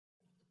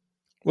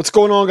What's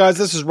going on, guys?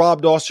 This is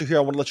Rob Doster here.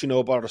 I want to let you know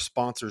about our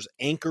sponsors,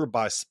 Anchor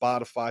by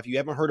Spotify. If you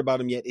haven't heard about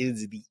them yet, it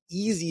is the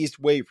easiest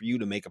way for you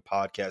to make a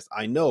podcast.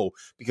 I know,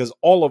 because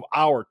all of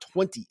our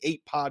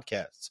 28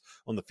 podcasts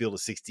on the Field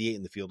of 68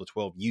 and the Field of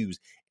 12 use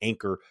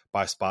Anchor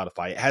by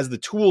Spotify. It has the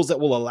tools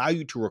that will allow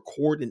you to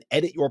record and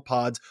edit your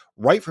pods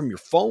right from your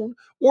phone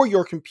or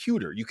your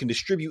computer. You can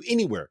distribute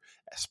anywhere.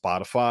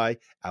 Spotify,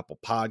 Apple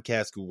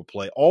Podcasts, Google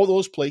Play, all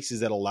those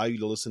places that allow you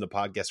to listen to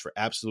podcasts for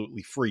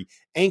absolutely free.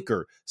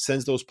 Anchor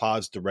sends those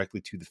pods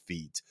directly to the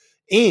feeds.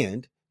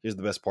 And here's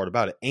the best part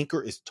about it.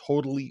 Anchor is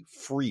totally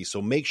free.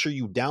 So make sure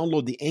you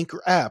download the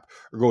Anchor app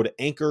or go to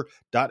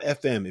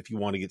anchor.fm if you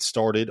want to get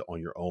started on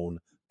your own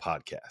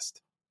podcast.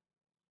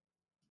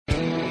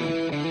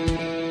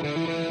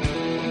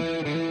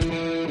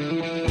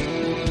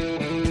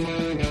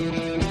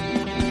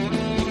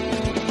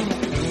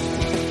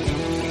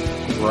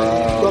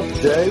 What's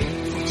up, Jay?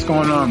 What's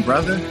going on,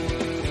 brother? We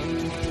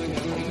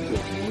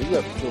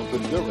got feeling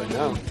pretty good right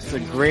now. It's a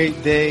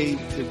great day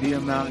to be a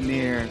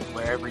Mountaineer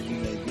wherever you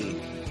may be.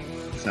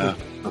 So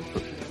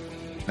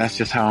that's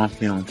just how I'm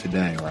feeling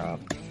today, Rob.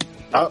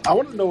 I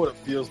want to know what it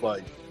feels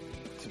like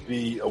to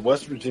be a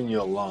West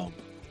Virginia alum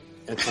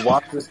and to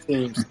watch this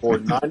team score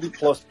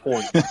 90-plus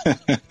points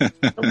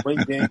and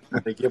win games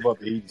when they give up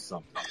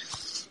 80-something.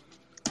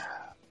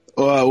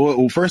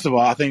 Well, first of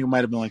all, I think it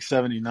might have been like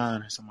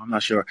 79 or something. I'm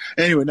not sure.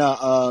 Anyway,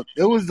 no,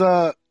 it was,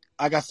 like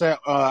I said,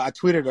 I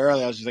tweeted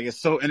earlier. I was just like,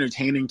 it's so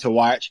entertaining to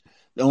watch.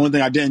 The only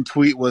thing I didn't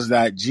tweet was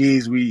that,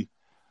 geez,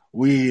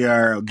 we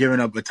are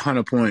giving up a ton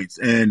of points.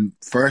 And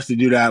for us to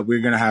do that,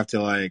 we're going to have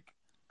to like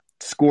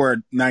score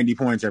 90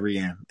 points every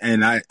game.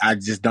 And I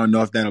just don't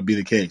know if that'll be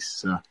the case.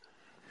 So,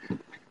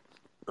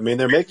 I mean,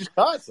 they're making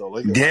shots, though.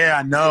 yeah,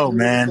 I know,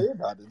 man.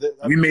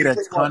 We made a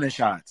ton of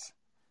shots.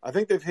 I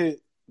think they've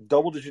hit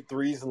double-digit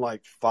threes in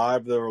like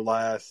 5 of their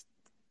last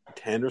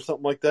 10 or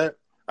something like that.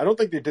 I don't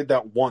think they did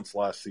that once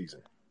last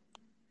season.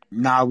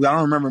 Nah, I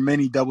don't remember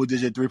many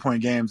double-digit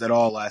three-point games at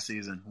all last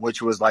season,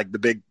 which was like the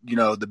big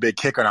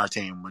kick on our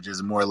team, which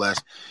is more or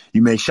less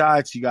you make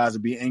shots, you guys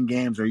will be in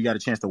games, or you got a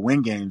chance to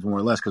win games more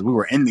or less because we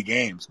were in the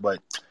games. But,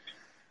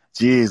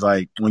 geez,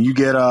 like when you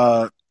get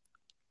a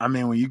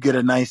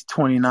nice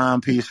 29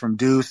 piece from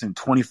Deuce and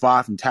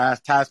 25 from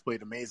Taz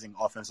played amazing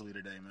offensively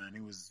today, man. He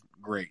was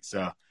great.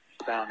 So,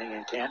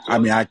 I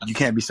mean, you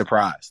can't be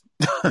surprised.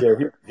 Yeah,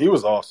 he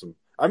was awesome.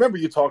 I remember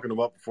you talking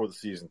about before the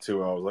season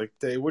too. I was like,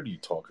 "Dave, what are you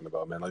talking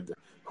about, man? Like,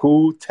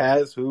 who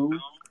Taz? Who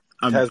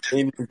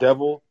Tasmanian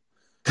Devil?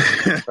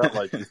 Not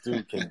like this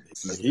dude can.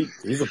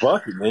 He's a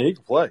bucket, man. He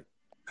can play.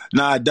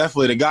 Nah,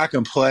 definitely the guy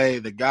can play.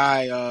 The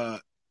guy,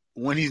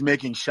 when he's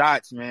making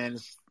shots, man,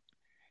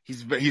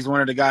 he's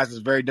one of the guys that's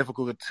very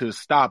difficult to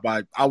stop.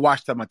 I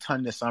watched him a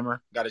ton this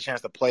summer. Got a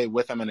chance to play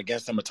with him and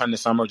against him a ton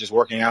this summer, just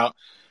working out.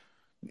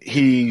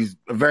 He's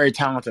a very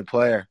talented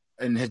player,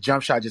 and his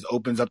jump shot just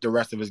opens up the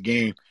rest of his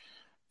game.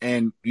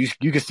 And you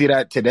can see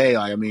that today.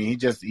 Like, I mean,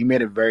 he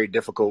made it very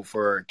difficult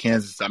for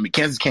Kansas. I mean,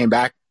 Kansas came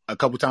back a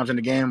couple times in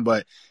the game,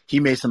 but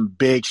he made some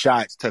big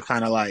shots to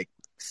kind of like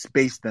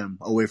space them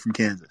away from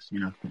Kansas.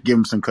 Give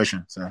them some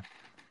cushion. So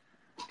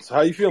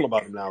how you feeling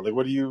about him now? Like,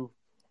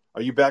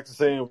 are you back to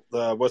saying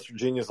West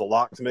Virginia is a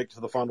lock to make it to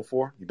the Final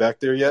Four? You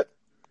back there yet?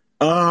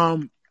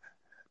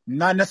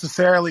 Not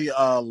necessarily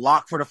a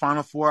lock for the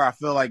Final Four. I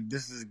feel like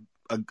this is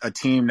a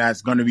team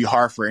that's going to be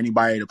hard for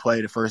anybody to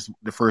play the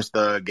first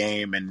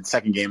game and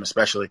second game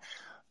especially.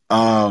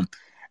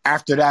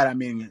 After that, I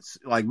mean, it's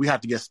like we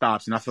have to get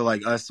stops, and I feel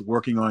like us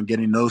working on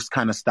getting those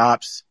kind of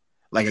stops,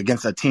 like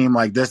against a team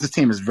like this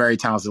team is very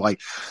talented. Like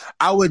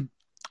I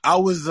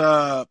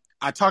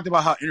talked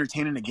about how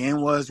entertaining the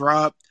game was,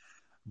 Rob,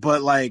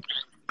 but like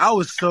I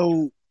was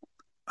so.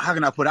 How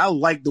can I put it? I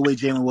like the way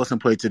Jalen Wilson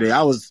played today.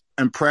 I was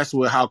impressed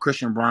with how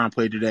Christian Braun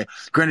played today.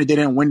 Granted, they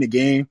didn't win the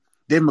game.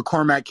 David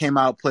McCormack came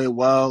out, played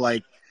well.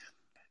 Like,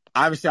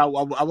 obviously, I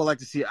would like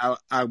to see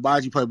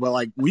Agbaji play. But,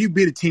 like, when you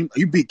beat a team,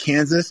 you beat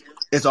Kansas,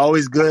 it's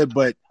always good.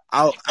 But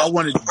I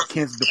wanted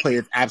Kansas to play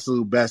its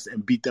absolute best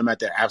and beat them at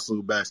their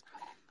absolute best.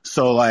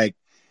 So, like,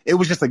 it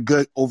was just a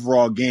good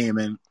overall game.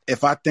 And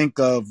if I think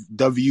of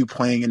W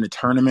playing in the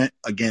tournament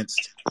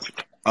against,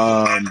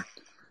 like,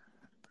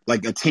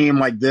 a team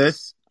like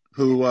this,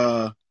 who,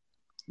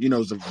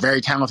 is a very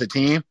talented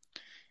team,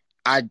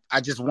 I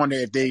just wonder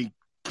if they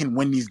can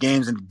win these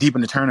games and deep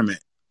in the tournament,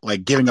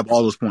 like giving up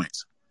all those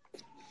points.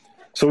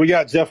 So we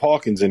got Jeff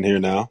Hawkins in here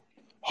now,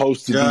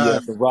 host of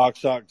the Rock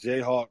Shock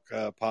Jayhawk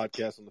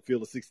podcast on the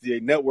Field of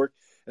 68 Network,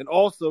 and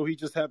also he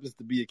just happens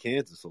to be a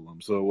Kansas alum.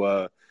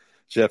 So,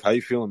 Jeff, how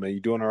you feeling, man? You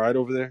doing all right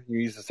over there? You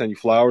need to send you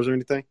flowers or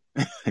anything?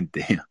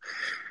 Damn.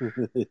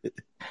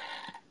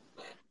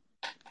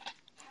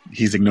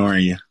 He's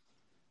ignoring you.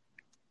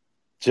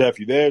 Jeff,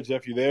 you there?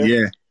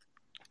 Yeah.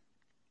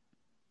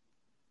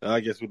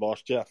 I guess we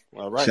lost Jeff.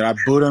 All right. Should I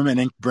boot him and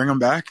then bring him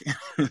back?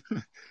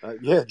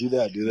 Yeah, do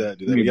that.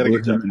 We got to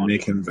get Jeff and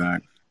make him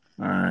back.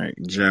 All right,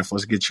 Jeff,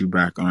 let's get you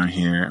back on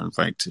here.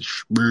 Invite to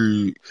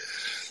speak.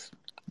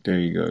 There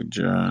you go,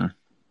 John.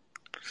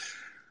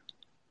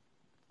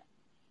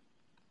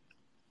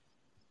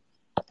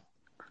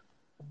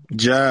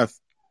 Jeff.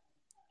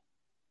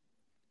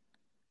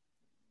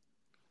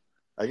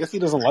 I guess he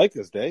doesn't like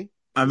us, Day.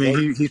 I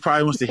mean, he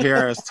probably wants to hear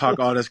us talk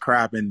all this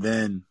crap, and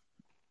then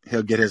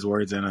he'll get his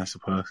words in, I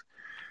suppose.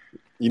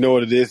 You know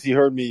what it is? He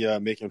heard me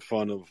making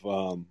fun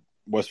of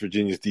West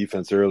Virginia's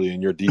defense earlier,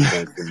 and your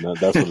defense, and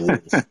that's what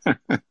it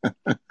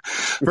is.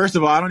 First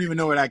of all, I don't even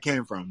know where that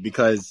came from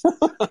because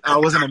I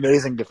was an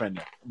amazing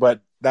defender.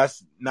 But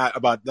that's not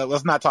about that.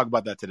 Let's not talk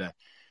about that today.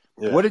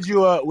 Yeah. What did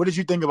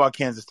you think about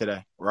Kansas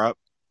today, Rob?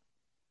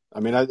 I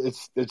mean,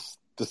 it's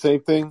the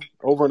same thing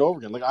over and over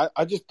again. Like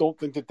I just don't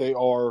think that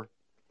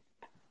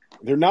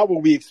they're not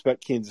what we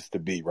expect Kansas to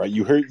be, right?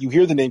 You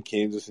hear the name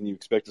Kansas and you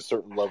expect a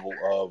certain level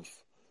of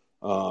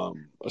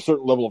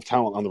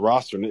talent on the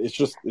roster, and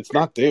it's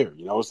not there.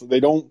 You know, so they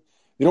don't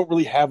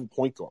really have a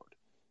point guard.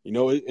 You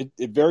know, it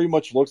very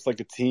much looks like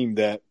a team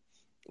that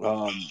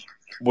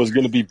was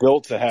going to be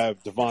built to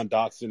have Devon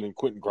Dotson and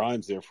Quentin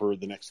Grimes there for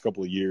the next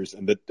couple of years,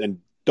 and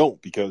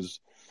don't because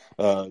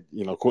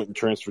Quentin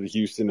transferred to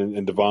Houston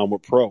and Devon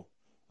went pro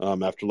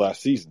after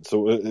last season.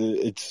 So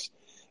it's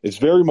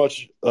very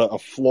much a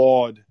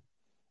flawed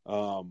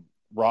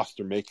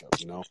roster makeup,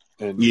 you know.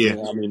 And yeah,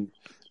 I mean,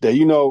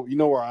 you know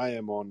where I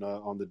am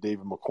on the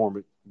David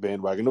McCormick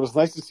bandwagon. It was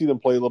nice to see them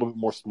play a little bit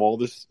more small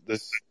this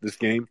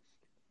game,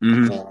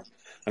 and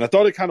I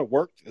thought it kind of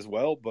worked as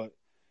well. But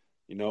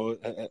you know,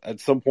 at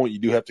some point you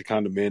do have to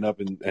kind of man up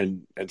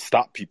and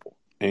stop people,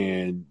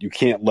 and you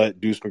can't let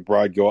Deuce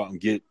McBride go out and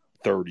get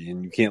 30,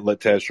 and you can't let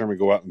Taz Sherman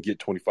go out and get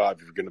 25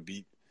 if you're going to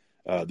beat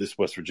this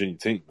West Virginia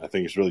team. I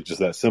think it's really just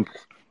that simple.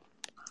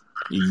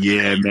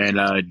 Yeah,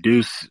 man.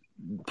 Deuce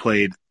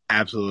played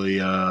absolutely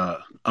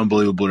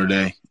unbelievable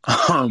today.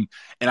 And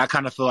I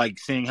kind of feel like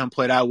seeing him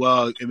play that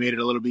well, it made it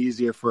a little bit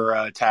easier for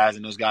Taz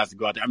and those guys to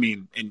go out there. I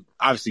mean, and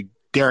obviously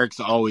Derek's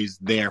always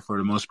there for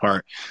the most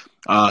part.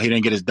 He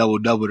didn't get his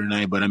double-double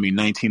tonight, but I mean,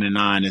 19 and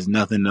 9 is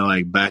nothing to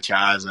like bat your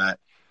eyes at.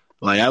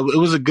 Like it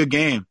was a good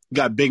game. You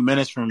got big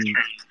minutes from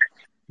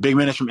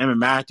Emmitt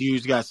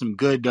Matthews. You got some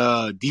good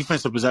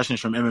defensive possessions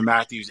from Emmitt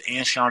Matthews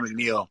and Sean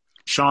McNeil.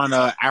 Sean,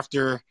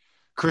 after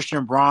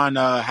Christian Braun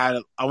had,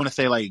 I want to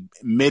say, like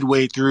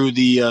midway through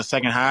the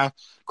second half,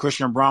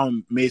 Christian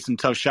Braun made some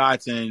tough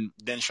shots, and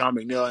then Sean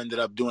McNeil ended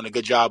up doing a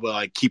good job of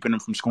like keeping him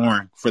from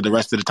scoring for the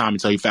rest of the time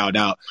until he fouled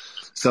out.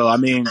 So I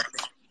mean,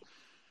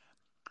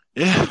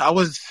 yeah, I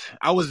was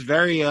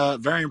very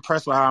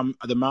impressed with how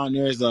the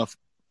Mountaineers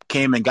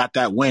came and got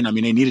that win. I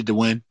mean, they needed to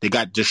win. They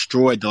got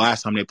destroyed the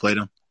last time they played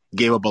them.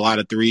 Gave up a lot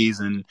of threes,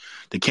 and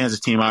the Kansas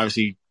team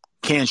obviously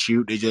can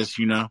shoot. They just,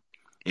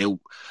 and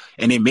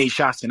they made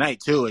shots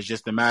tonight too. It's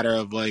just a matter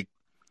of like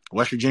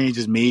West Virginia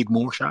just made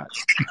more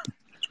shots.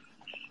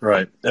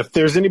 Right. If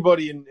there's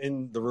anybody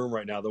in the room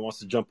right now that wants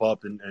to jump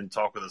up and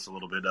talk with us a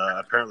little bit,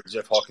 apparently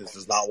Jeff Hawkins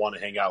does not want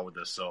to hang out with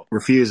us. So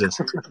refuses.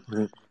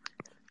 Let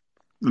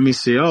me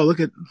see. Oh,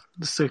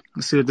 let's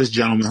see what this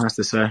gentleman has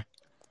to say.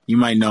 You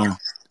might know him.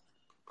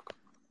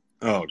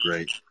 Oh,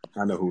 great.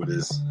 I know who it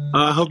is.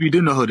 I hope you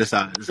do know who this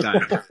guy is.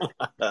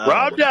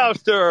 Rob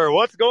Dowster,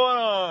 what's going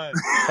on?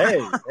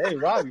 Hey,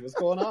 Robbie, what's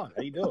going on?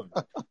 How you doing?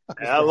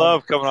 I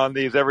love coming on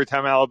these every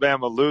time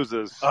Alabama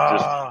loses.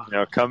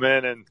 Just come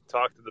in and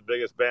talk to the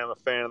biggest Bama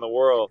fan in the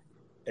world.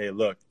 Hey,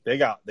 look, they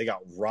got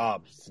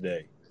robbed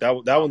today. That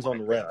one's on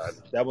the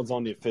refs. That one's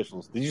on the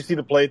officials. Did you see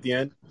the play at the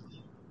end?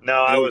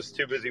 No, I was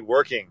too busy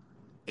working.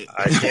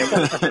 I can't.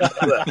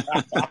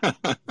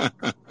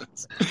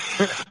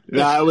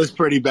 Nah, it was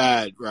pretty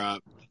bad,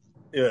 Rob.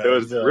 Yeah, it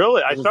was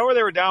really. I saw where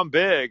they were down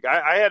big.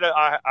 I had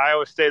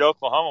Iowa State,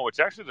 Oklahoma, which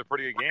actually is a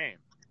pretty good game.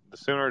 The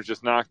Sooners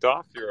just knocked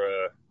off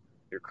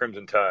your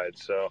Crimson Tide.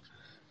 So,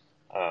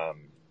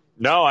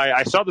 no,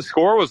 I saw the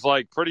score was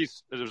like pretty.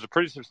 It was a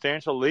pretty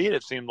substantial lead.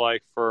 It seemed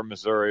like for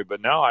Missouri,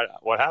 but no,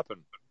 what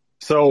happened?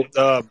 So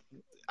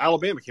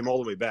Alabama came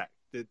all the way back.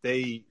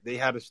 They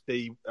had I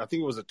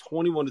think it was a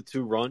 21-2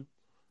 run,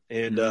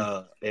 and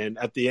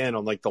at the end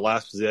on like the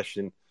last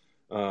possession,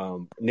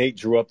 Nate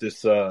drew up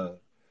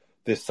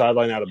this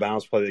sideline out of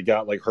bounds play. They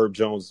got like Herb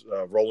Jones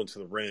rolling to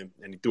the rim,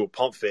 and he threw a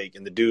pump fake,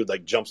 and the dude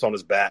like jumps on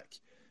his back,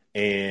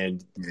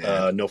 and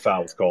no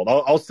foul was called.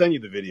 I'll send you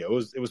the video.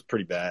 It was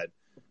pretty bad.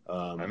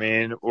 I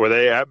mean, were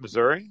they at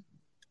Missouri?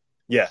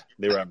 Yeah,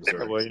 they were at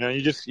Missouri. Well, you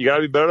got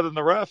to be better than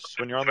the refs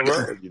when you're on the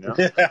road.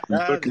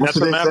 That's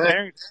what Matt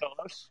Parents tell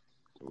us.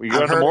 You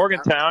go to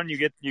Morgantown, you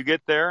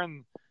get there,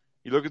 and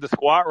you look at the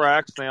squat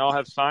racks, and they all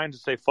have signs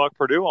that say "fuck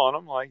Purdue" on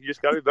them. Like, you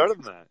just got to be better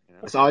than that.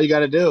 That's all you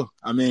got to do.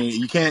 I mean,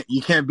 you can't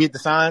beat the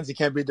signs, you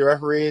can't beat the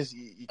referees,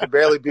 you can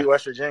barely beat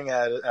West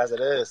Virginia as it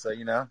is. So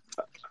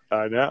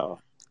I know.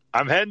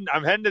 I'm heading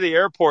to the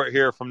airport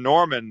here from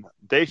Norman.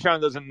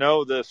 Deshaun doesn't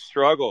know this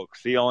struggle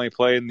because he only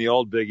played in the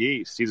old Big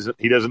East.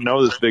 He doesn't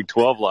know this Big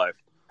 12 life.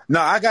 No,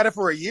 I got it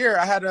for a year.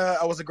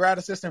 I was a grad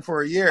assistant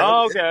for a year.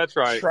 Oh, okay, that's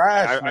right.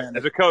 Trash, man.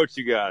 As a coach,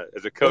 you got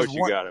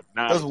it.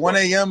 Those 1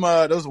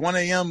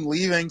 a.m.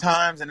 leaving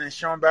times, and then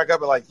showing back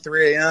up at like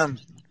 3 a.m.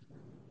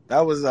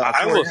 That was.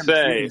 I will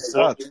say,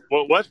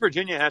 what West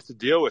Virginia has to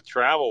deal with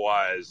travel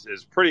wise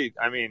is pretty.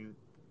 I mean,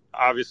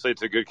 obviously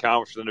it's a good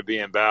conference for them to be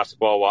in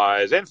basketball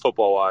wise and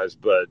football wise.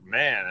 But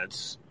man,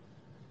 that's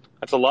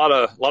a lot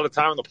of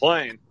time on the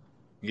plane.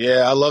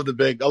 Yeah, I love the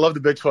Big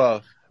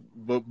 12,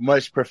 but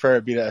much prefer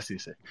it be the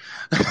SEC.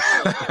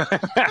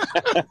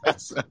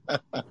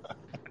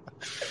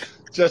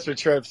 Just for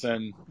trips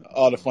and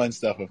all the fun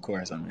stuff, of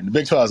course. I mean, the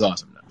Big 12 is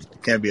awesome.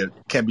 Can't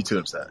be too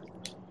upset.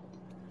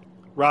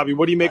 Robbie,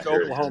 what do you make of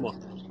Oklahoma?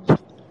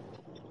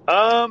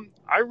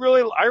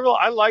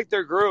 I like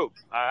their group.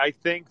 I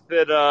think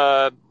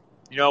that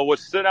what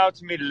stood out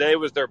to me today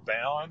was their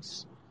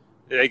balance.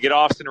 They get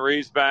Austin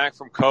Reeves back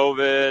from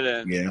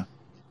COVID, and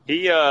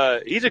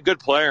he's a good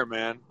player,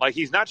 man. Like,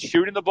 he's not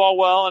shooting the ball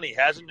well, and he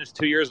hasn't in his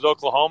 2 years at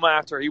Oklahoma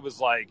after he was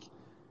like,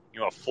 a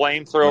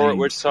flamethrower at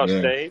Wichita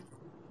State.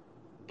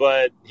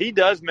 But he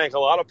does make a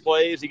lot of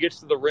plays. He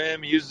gets to the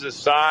rim, he uses his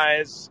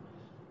size.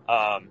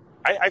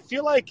 I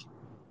feel like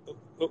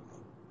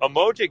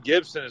Umoja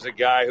Gibson is a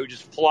guy who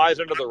just flies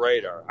under the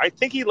radar. I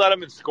think he led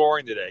him in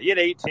scoring today. He had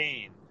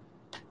 18.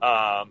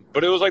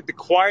 But it was like the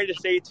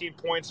quietest 18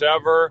 points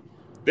ever.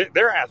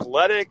 They're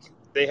athletic.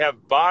 They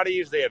have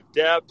bodies. They have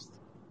depth.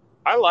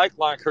 I like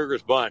Lon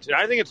Kruger's bunch. And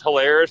I think it's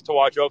hilarious to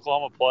watch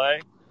Oklahoma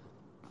play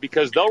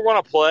because they'll run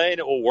a play and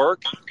it will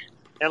work.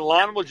 And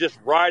Lon will just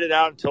ride it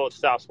out until it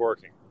stops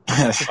working.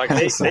 Like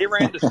they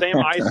ran the same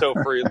ISO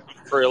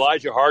for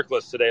Elijah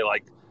Harkless today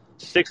like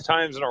 6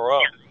 times in a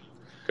row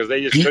because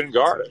they just couldn't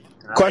guard it.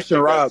 Question,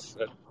 Rob.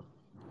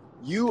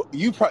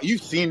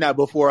 You've seen that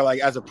before, like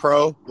as a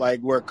pro,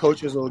 like where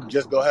coaches will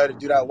just go ahead and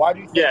do that. Why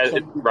do you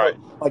think right.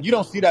 Like you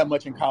don't see that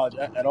much in college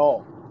at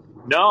all?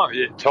 No,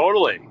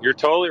 totally. You're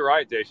totally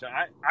right, Deshaun.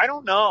 I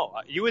don't know.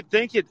 You would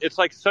think it's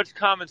like such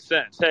common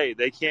sense. Hey,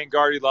 they can't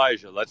guard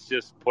Elijah. Let's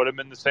just put him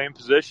in the same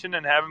position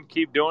and have him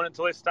keep doing it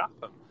until they stop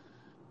him.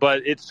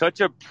 But it's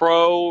such a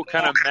pro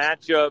kind of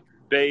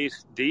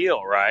matchup-based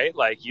deal, right?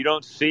 Like you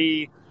don't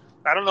see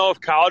 – I don't know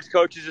if college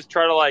coaches just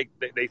try to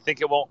they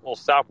think it will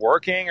stop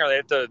working or they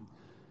have to –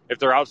 if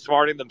they're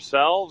outsmarting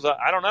themselves.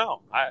 I don't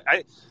know.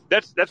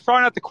 That's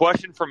probably not the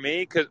question for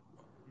me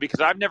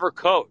because I've never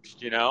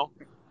coached,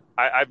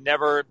 I've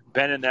never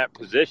been in that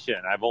position.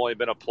 I've only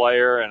been a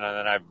player, and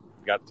then I've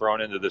got thrown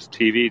into this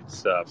TV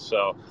stuff.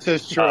 So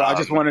it's true. I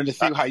just wanted to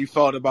see how you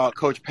felt about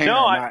Coach Painter.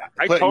 No, I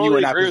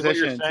totally agree with what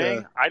you're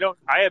saying.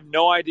 I have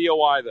no idea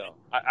why, though.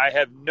 I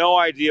have no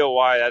idea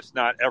why that's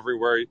not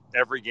everywhere,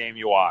 every game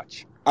you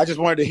watch. I just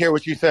wanted to hear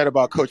what you said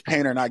about Coach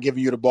Painter not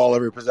giving you the ball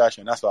every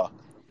possession. That's all.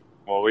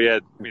 Well, we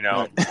had,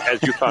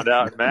 as you found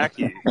out in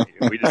Mackey,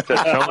 we just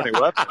had so many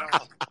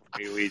weapons.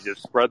 We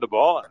just spread the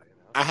ball out.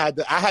 I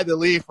had to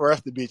leave for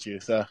us to beat you,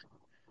 so.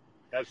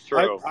 That's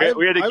true.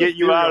 We had to get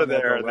you out of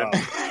there and then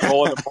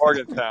roll into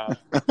Morgantown.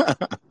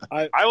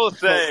 I will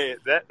say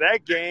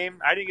that game,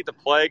 I didn't get to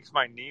play because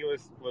my knee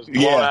was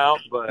blown out.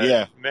 But,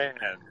 man,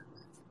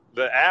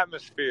 the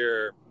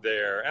atmosphere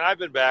there, and I've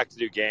been back to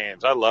do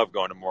games. I love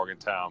going to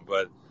Morgantown,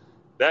 but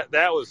that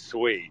was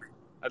sweet.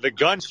 The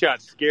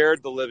gunshot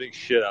scared the living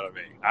shit out of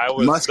me. I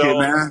was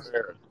man.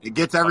 scared. It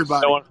gets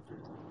everybody.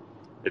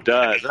 It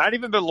does. And I'd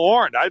even been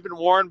warned. I'd been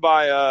warned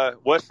by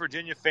West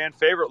Virginia fan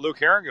favorite Luke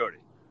Herringody,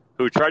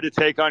 who tried to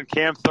take on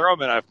Cam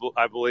Thurman,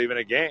 I believe, in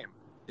a game.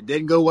 It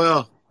didn't go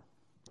well.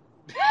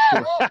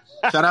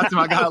 Shout out to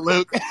my guy,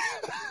 Luke.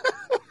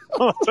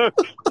 Luke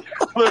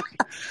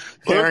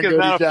is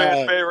not a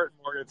fan favorite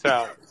in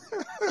Morgantown.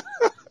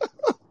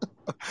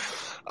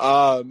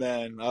 Oh,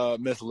 man.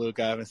 Miss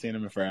Luke. I haven't seen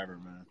him in forever,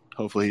 man.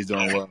 Hopefully he's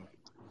doing well.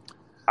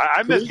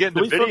 I miss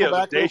getting the video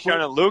of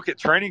Deshaun and Luke at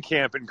training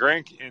camp in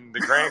the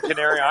Grand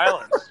Canary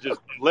Islands,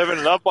 just living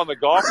it up on the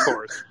golf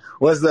course.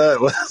 Was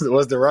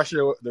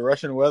the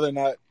Russian weather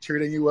not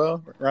treating you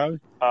well, Robbie?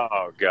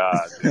 Oh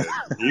God,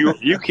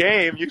 dude. You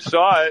came, you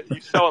saw it.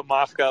 You saw what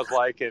Moscow's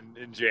like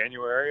in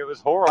January. It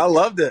was horrible. I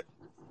loved it.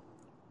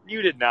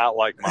 You did not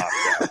like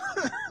Moscow.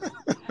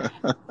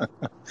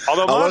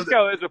 Although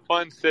Moscow is a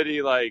fun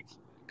city, like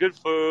good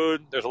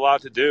food, there's a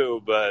lot to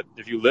do, but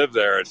if you live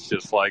there, it's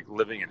just like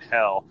living in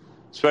hell.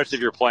 Especially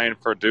if you're playing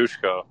for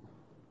Dushko.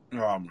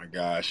 Oh my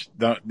gosh!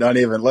 Don't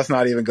even. Let's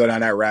not even go down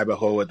that rabbit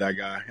hole with that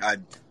guy.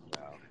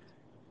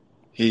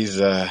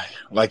 He's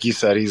like you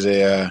said. He's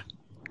a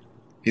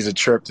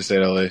trip to say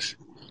the least.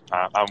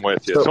 I'm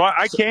with you. So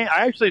I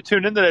actually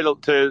tuned in today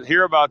to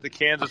hear about the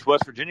Kansas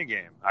West Virginia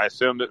game. I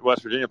assume that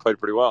West Virginia played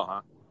pretty well,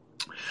 huh?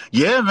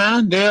 Yeah,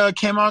 man. They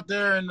came out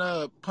there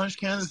and punched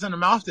Kansas in the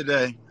mouth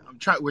today.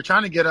 We're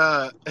trying to get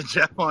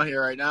Jeff on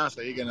here right now,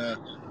 so he can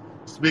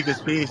speak his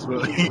piece,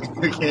 but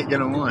we can't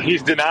get him on.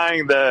 He's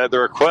denying the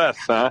request,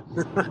 huh?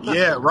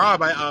 Yeah,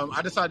 Rob,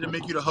 I decided to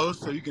make you the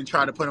host so you can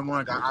try to put him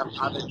on. I've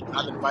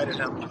invited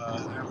him.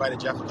 I invited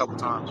Jeff a couple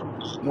times,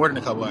 more than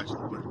a couple actually.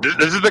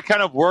 This is the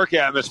kind of work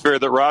atmosphere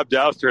that Rob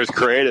Douster has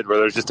created, where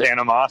there's just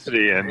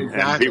animosity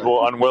and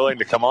people unwilling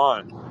to come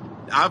on.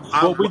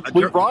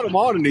 We brought him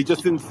on and he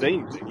just didn't say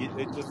anything.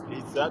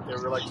 He sat there.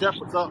 We're like, Jeff,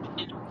 what's up?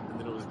 And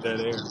then it was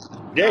dead air.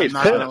 Yeah, he's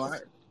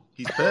pissed.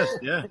 He's pissed.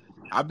 Yeah.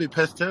 I'd be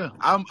pissed too.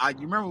 You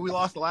remember we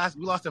lost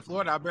to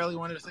Florida. I barely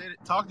wanted to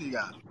talk to you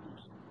guys.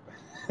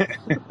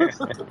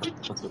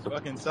 It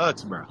fucking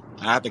sucks, bro.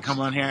 I have to come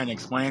on here and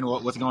explain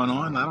what's going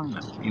on. I don't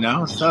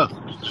know. It's tough.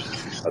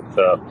 That's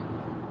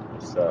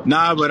tough.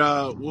 Nah, but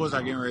what was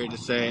I getting ready to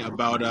say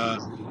about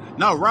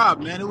no,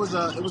 Rob, man, it was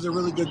a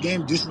really good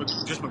game. Deuce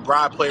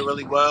McBride played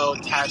really well.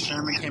 Taz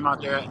Sherman came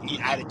out there. He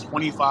added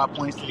 25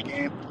 points to the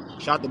game.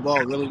 Shot the ball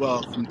really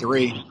well from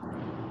 3.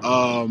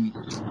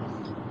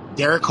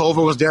 Derek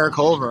Culver was Derek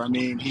Culver. I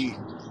mean, he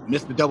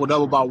missed the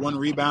double-double by 1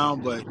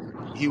 rebound, but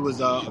he was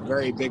a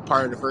very big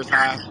part of the first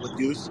half with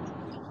Deuce.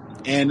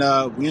 And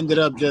we ended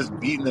up just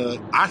beating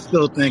I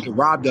still think,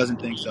 Rob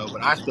doesn't think so,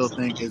 but I still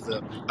think it's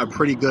a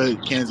pretty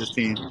good Kansas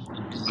team.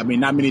 I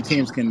mean, not many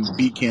teams can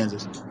beat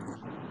Kansas.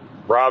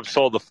 Rob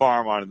sold the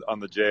farm on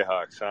the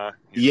Jayhawks, huh?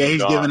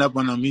 He's giving up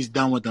on them. He's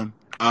done with them.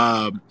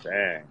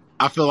 Dang.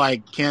 I feel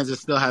like Kansas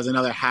still has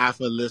another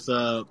half of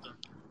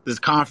this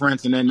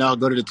conference, and then they'll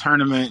go to the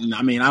tournament. And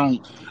I mean,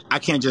 I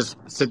can't just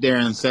sit there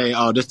and say,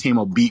 oh, this team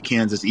will beat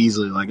Kansas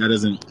easily. Like, that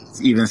doesn't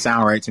even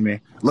sound right to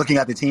me. Looking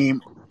at the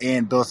team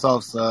and Bill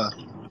Self's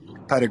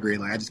pedigree,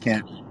 like, I just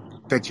can't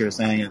picture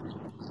saying it.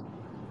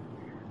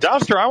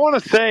 Douster, I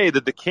want to say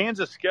that the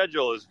Kansas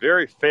schedule is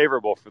very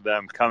favorable for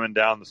them coming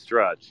down the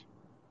stretch.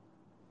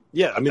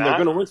 Yeah, I mean, they're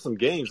going to win some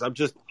games.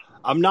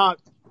 I'm not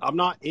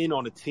in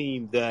on a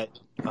team that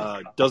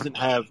doesn't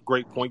have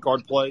great point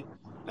guard play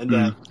and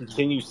that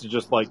continues to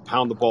just like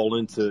pound the ball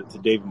into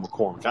David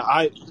McCormick.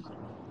 I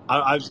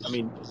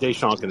mean,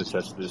 Deshaun can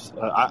attest to this.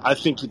 I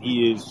think that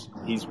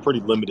he's pretty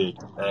limited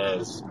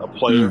as a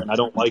player, and I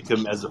don't like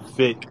him as a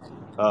fit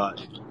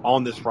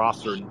on this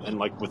roster and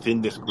like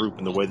within this group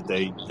in the way that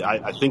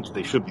I think that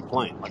they should be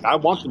playing. Like, I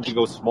want them to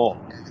go small,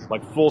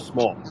 like full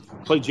small.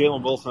 Play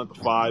Jalen Wilson at the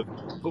 5,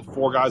 put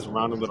 4 guys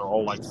around him that are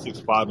all like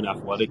 6'5" and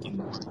athletic,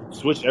 and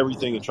switch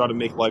everything and try to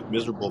make life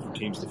miserable for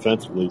teams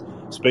defensively.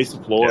 Space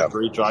the floor,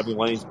 great driving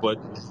lanes, but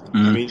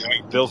I mean,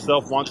 Bill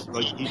Self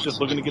he's just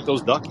looking to get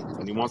those duckets,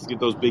 and he wants to get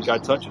those big guy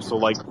touches. So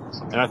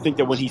and I think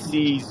that when he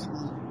sees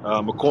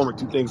McCormick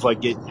do things like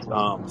get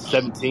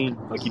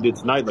 17 like he did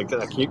tonight, like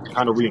that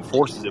kind of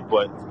reinforces it.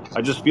 But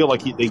I just feel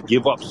like they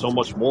give up so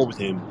much more with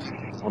him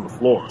on the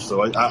floor.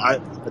 So a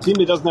team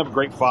that doesn't have a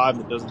great 5,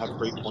 that doesn't have a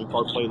great point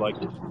guard play, like,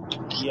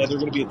 yeah, they're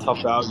going to be a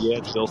tough out. Yeah,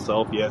 it's Bill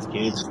Self. Yeah, it's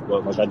Kansas.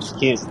 But like,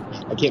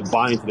 I can't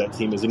buy into that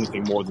team as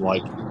anything more than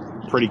like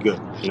pretty good.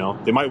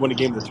 They might win a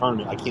game of the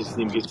tournament. I can't see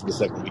them get to the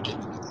second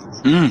weekend.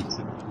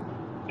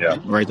 Yeah,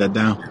 write that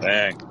down.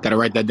 Dang, gotta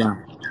write that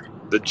down.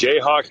 The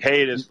Jayhawk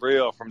hate is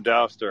real from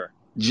Douster.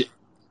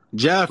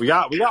 Jeff, we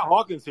got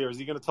Hawkins here. Is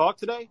he going to talk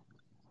today?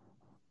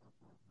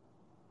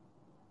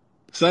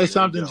 Say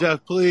something,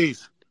 Jeff,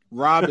 please.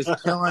 Rob is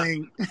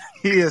killing.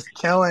 He is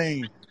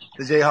killing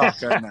the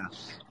Jayhawks right now.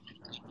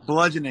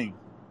 Bludgeoning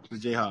the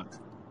Jayhawks.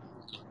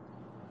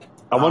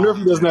 I wonder if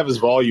he doesn't have his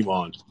volume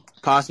on.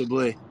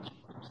 Possibly.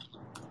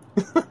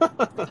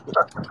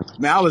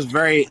 Man, I was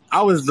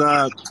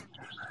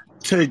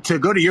to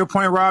go to your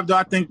point, Rob, though,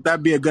 I think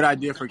that'd be a good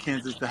idea for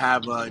Kansas to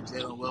have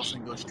Jalen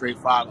Wilson go straight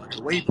 5. Like,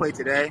 the way he played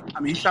today, I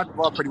mean, he shot the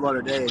ball pretty well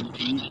today.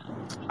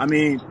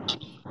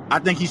 I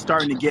think he's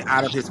starting to get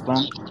out of his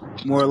funk,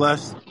 more or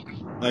less.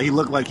 He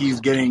looked like he's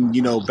getting,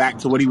 back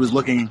to what he was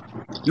looking,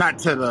 not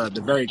to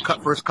the very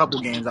first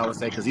couple games, I would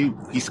say, because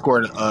he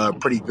scored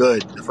pretty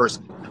good the first,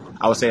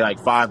 I would say, like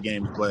 5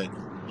 games, but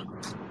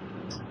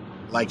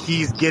like,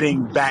 he's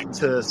getting back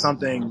to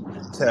something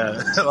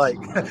to,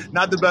 like,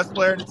 not the best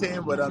player in the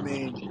team, but I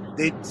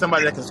mean,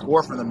 somebody that can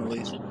score for them at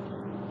least.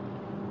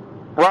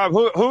 Rob,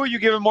 who are you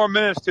giving more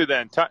minutes to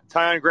then?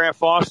 Tyon Grant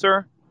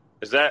Foster?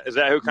 Is that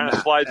who kind of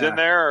slides in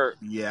there? Or?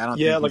 Yeah, I don't.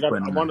 Yeah, like I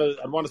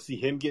want to see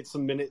him get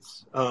some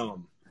minutes.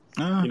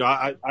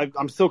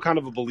 I'm still kind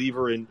of a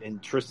believer in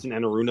Tristan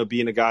Enaruna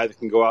being a guy that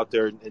can go out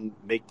there and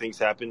make things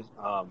happen.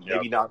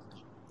 Maybe not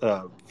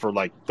for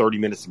like 30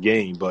 minutes a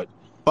game, but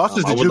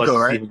Foster's the JUCO,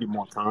 right? Get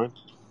more time.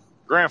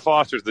 Grant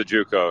Foster's the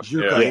JUCO.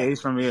 Yeah,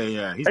 he's from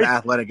He's an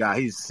athletic guy.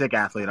 He's a sick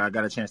athlete. I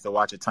got a chance to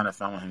watch a ton of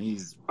film of him.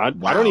 I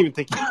don't even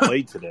think he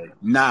played today.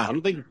 Nah, I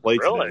don't think he played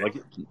today. Like,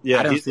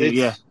 I don't see.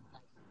 Yeah,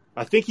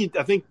 I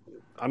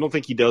don't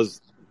think he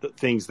does the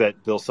things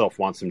that Bill Self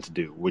wants him to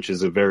do, which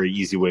is a very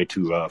easy way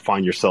to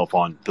find yourself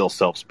on Bill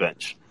Self's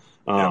bench.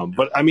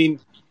 But I mean,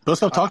 Bill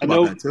Self talked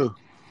about that too.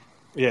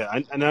 Yeah,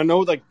 and I know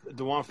like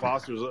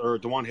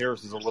DeJuan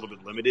Harris is a little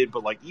bit limited,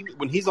 but like even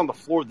when he's on the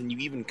floor, then you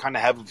even kind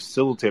of have a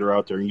facilitator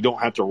out there, and you don't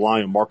have to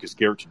rely on Marcus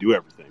Garrett to do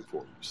everything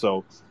for you.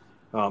 So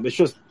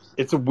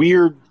it's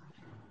weird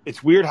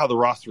how the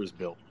roster is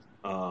built,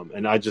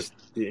 and I just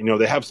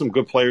they have some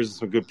good players and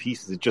some good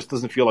pieces. It just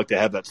doesn't feel like they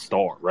have that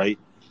star, right?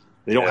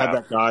 They don't have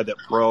that guy, that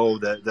pro,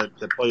 that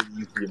player that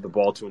you can give the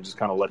ball to and just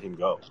kind of let him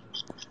go.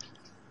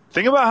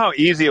 Think about how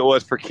easy it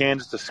was for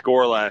Kansas to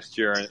score last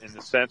year in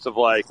the sense of,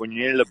 like, when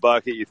you needed a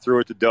bucket, you threw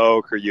it to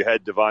Doak, or you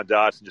had Devon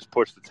Dotson just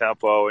push the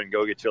tempo and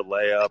go get you a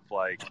layup.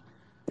 Like,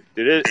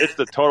 dude, it's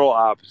the total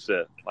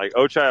opposite. Like,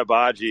 Ochai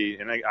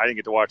Agbaji, and I didn't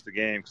get to watch the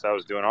game because I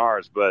was doing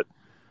ours, but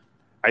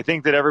I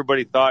think that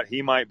everybody thought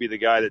he might be the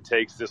guy that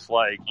takes this,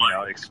 like,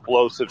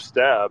 explosive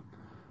step.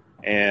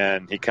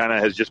 and he kind of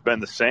has just been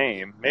the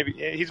same. Maybe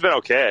he's been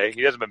okay.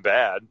 He hasn't been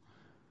bad.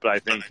 But I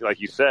think,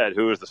 like you said,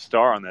 who is the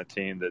star on that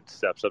team that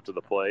steps up to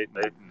the plate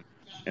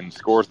and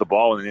scores the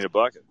ball when they need a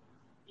bucket?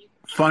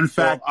 Fun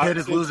fact, Pitt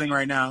is losing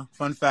right now.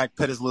 Fun fact,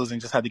 Pitt is losing.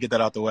 Just had to get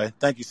that out the way.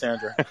 Thank you,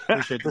 Sandra.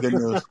 Appreciate the good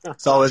news.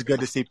 It's always good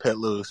to see Pitt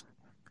lose.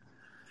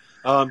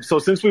 So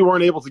since we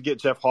weren't able to get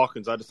Jeff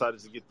Hawkins, I decided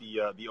to get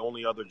the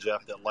only other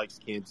Jeff that likes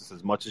Kansas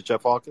as much as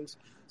Jeff Hawkins.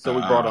 So we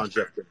brought on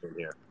Jeff Goodman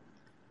here.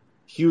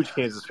 Huge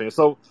Kansas fan.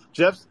 So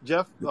Jeff,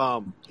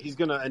 he's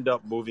going to end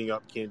up moving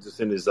up Kansas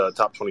in his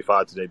top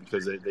 25 today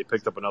because they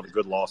picked up another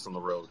good loss on the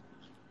road.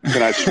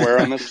 Can I swear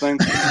on this thing?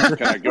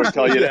 Can I go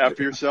tell you to F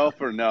yourself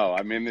or no?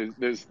 I mean,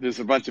 there's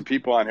a bunch of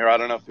people on here. I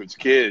don't know if it's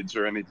kids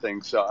or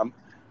anything. So I'm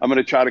going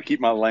to try to keep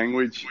my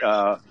language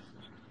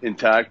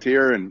intact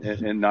here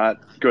and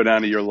not go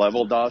down to your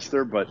level,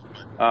 Doster. But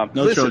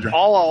no listen, children.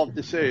 all I'll have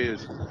to say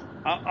is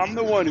I'm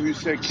the one who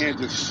said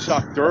Kansas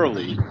sucked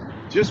early.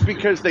 Just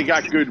because they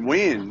got good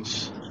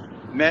wins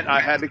meant I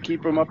had to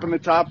keep them up in the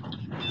top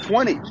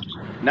 20.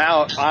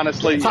 Now,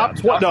 honestly, Top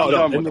 20?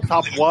 No. In the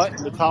top what?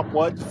 In the top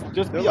what?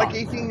 Just they're like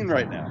 18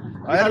 right now.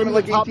 I had had them them in the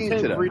like top 18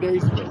 10 today. 3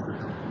 days ago.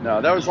 No,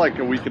 that was like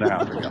a week and a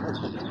half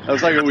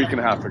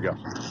ago.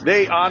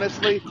 They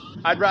honestly,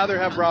 I'd rather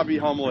have Robbie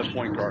Hummel at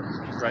point guard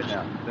right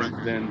now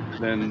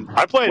than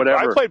I played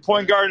whatever.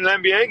 point guard in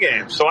an NBA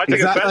game, so I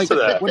take offense to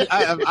that.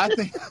 I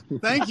think.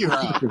 Thank you,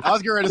 Rob. I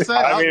was getting ready to say.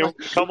 I mean,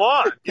 come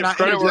on. Give I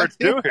credit where it's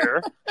due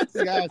here. If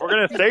we're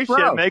going to say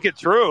shit, make it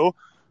true.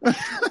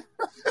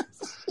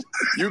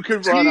 You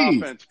could run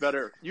offense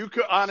better. You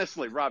could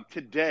honestly, Rob,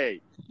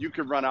 today you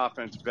could run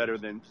offense better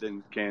than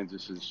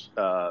Kansas's.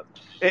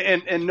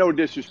 And no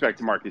disrespect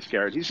to Marcus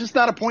Garrett, he's just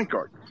not a point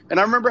guard. And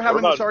I remember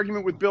having this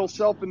argument with Bill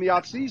Self in the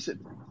offseason,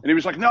 and he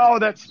was like, "No,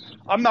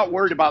 I'm not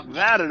worried about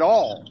that at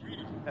all."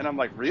 And I'm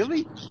like,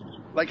 "Really?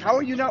 Like, how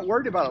are you not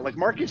worried about it? Like,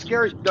 Marcus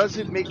Garrett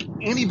doesn't make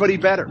anybody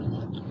better.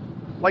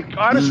 Like,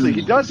 honestly,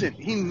 he doesn't.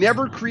 He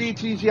never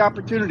creates easy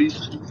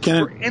opportunities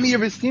for any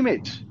of his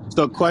teammates."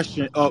 So,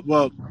 question.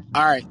 Well,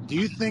 all right. Do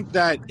you think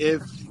that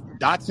if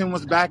Dotson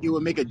was back, it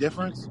would make a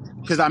difference?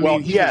 Because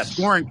he's a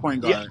scoring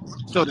point guard. Yeah.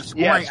 So the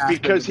scoring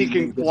aspect because he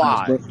can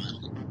fly.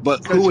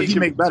 But who would he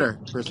make better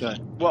per se?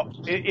 Well,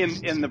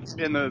 in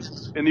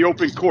the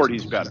open court,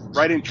 he's better.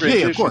 Right in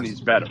transition,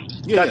 he's better.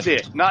 That's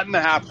it. Not in the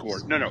half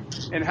court. No.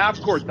 In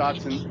half court,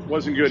 Dotson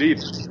wasn't good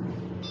either.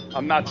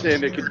 I'm not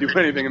saying they could do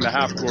anything in the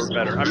half court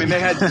better. I mean, they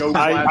had no.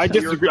 I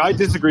disagree. I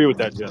disagree with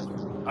that, Jeff.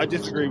 I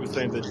disagree with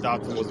saying that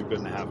Dotson wasn't good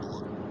in the half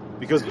court.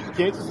 Because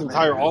Kansas'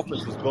 entire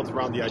offense was built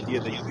around the idea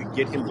that you could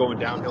get him going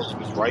downhill to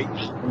his right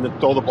and then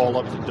throw the ball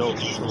up to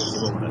Doak and throw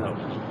it over the hill.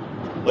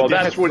 Well,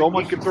 that's what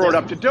you can throw it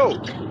up to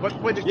Doak.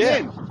 But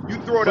again, you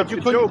throw it up to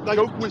Doak.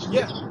 Doak was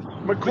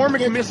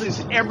McCormick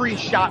misses every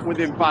shot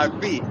within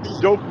 5 feet.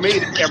 Doak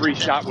made every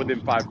shot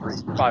within 5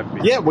 feet.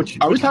 Yeah, are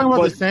we talking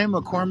about the same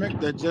McCormick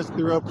that just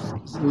threw up?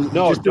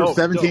 Threw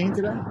 17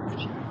 today.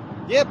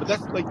 Yeah, but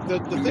that's like the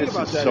thing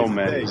about that. So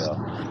many,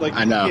 like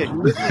I know. Yeah, he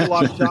misses a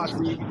lot of shots,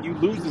 and you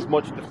lose as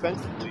much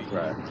defensively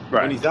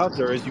when he's out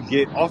there as you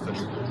get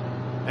offensively.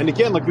 And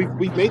again, like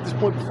we've made this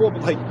point before,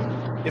 but like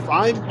if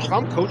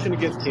I'm coaching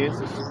against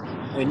Kansas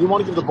and you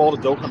want to give the ball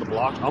to Doak on the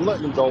block, I'm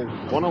letting him go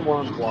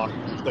one-on-one on the block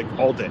like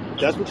all day. If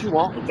that's what you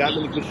want with that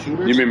many good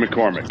shooters. You mean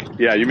McCormick?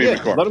 Yeah, you mean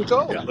McCormick. Let him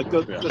go. Yeah. Like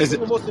the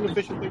single most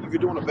inefficient thing you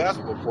could do on a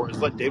basketball court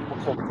is let David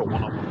McCormick go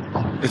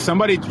one-on-one. Is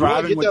somebody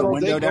driving with the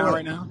window down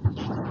right now?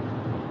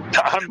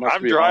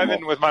 I'm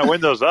driving with my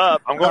windows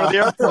up. I'm going to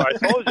the airport. I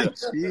told you.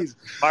 Jeez.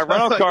 My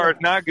rental car is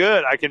not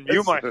good. I can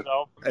mute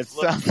myself. It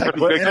sounds like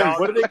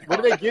what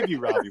do they give you,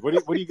 Robbie? What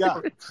do you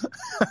got?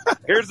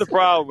 Here's the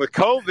problem with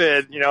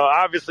COVID.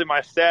 Obviously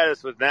my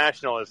status with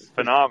National is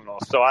phenomenal,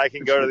 so I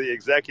can go to the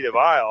executive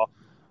aisle.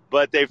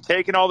 But they've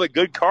taken all the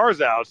good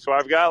cars out, so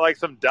I've got like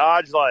some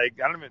Dodge.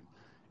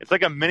 It's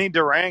like a mini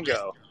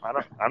Durango.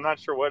 I'm not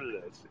sure what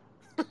it is.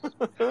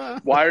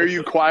 Why are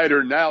you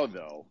quieter now,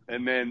 though?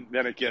 And then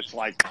it gets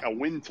like a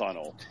wind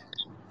tunnel.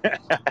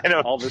 I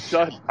know. All of a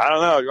sudden. I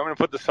don't know. You want me to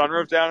put the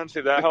sunroof down and see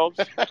if that helps?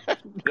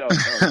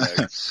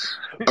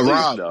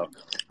 No.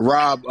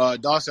 Rob,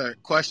 Dawson,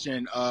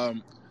 question.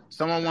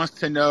 Someone wants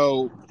to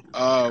know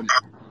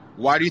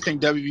why do you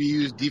think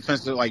WVU's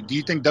defensive, do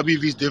you think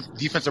WVU's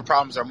defensive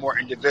problems are more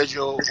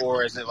individual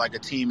or is it like a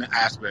team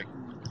aspect?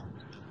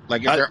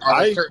 Like, are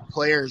there certain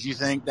players you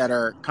think that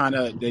are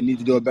they need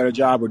to do a better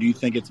job, or do you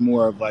think it's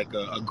more of like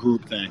a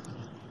group thing?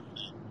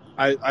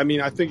 I mean,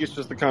 I think it's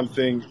just the kind of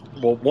thing.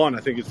 Well, one, I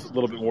think it's a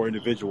little bit more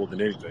individual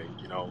than anything.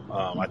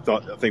 I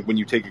think when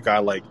you take a guy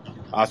like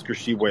Oscar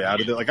Tshiebwe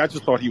out of it, I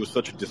just thought he was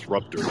such a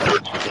disruptor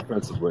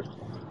defensively.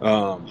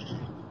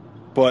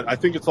 But I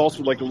think it's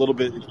also like a little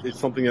bit. It's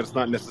something that's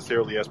not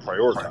necessarily as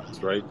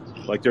prioritized, right?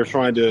 Like they're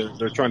trying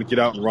to get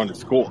out and run and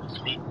score.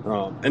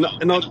 And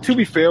to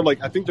be fair,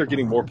 I think they're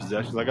getting more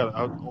possessions.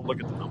 I'll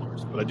look at the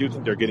numbers, but I do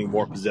think they're getting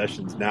more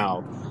possessions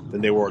now than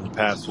they were in the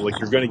past. So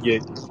you're going to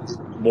get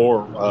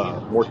more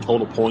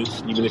total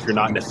points, even if you're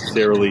not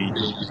necessarily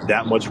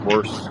that much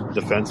worse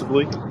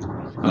defensively.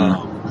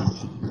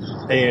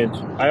 And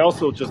I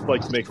also just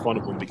like to make fun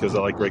of him because I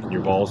like breaking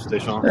your balls,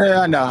 Deshaun.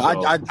 Yeah, I know.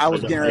 So I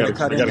was getting ready to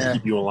cut in there. I got to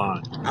keep you in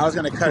line. I was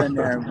going to cut in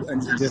there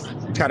and just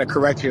try to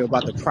correct you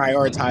about the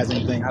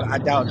prioritizing thing. I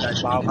doubt that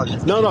Bob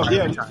Huggins. No,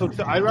 yeah. So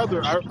I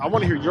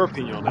want to hear your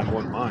opinion on that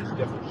more than mine.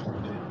 Definitely.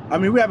 I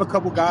mean, we have a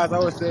couple guys. I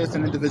always say it's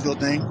an individual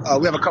thing.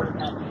 We have a couple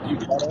guys that do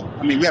better.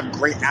 I mean, we have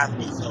great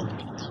athletes. So,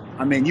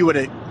 I mean, you would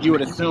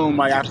assume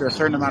like after a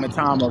certain amount of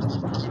time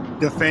of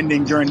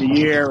defending during the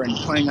year and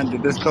playing under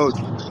this coach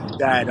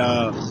that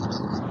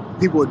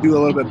people would do a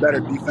little bit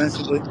better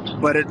defensively.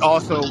 But it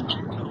also,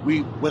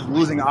 with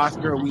losing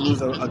Oscar, we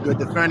lose a good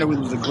defender. We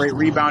lose a great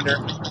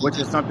rebounder, which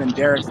is something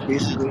Derek's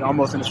basically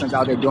almost in a sense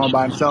out there doing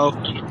by himself.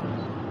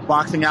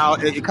 Boxing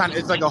out,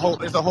 it's like a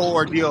whole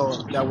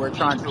ordeal that we're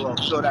trying to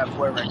fill that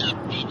void right now,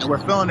 and we're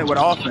filling it with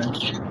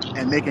offense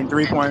and making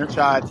 3-point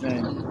shots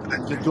and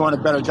just doing a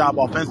better job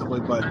offensively.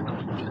 But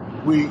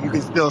you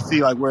can still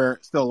see like we're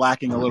still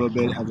lacking a little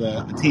bit as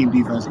a team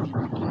defense.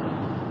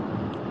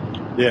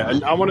 Yeah,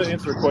 and I want to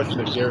answer a question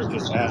that Garrett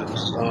just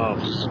asked.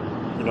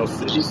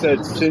 He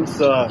said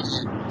since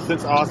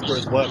Oscar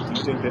has left, do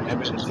you think that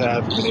Emmett and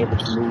Tav have been able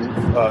to move,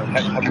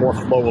 have more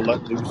flow or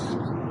let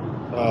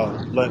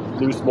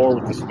loose more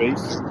with the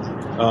space?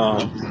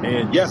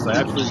 And yes, I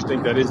absolutely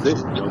think that is it.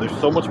 There's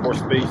so much more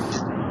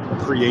space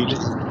created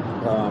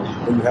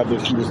when you have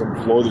those shooters on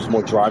the floor. There's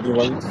more driving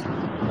lanes.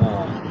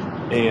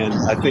 And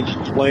I think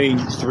playing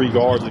 3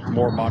 guards, like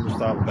more modern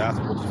style of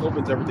basketball, just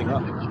opens everything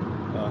up.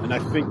 And I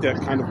think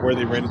that kind of where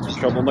they ran into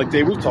trouble, and like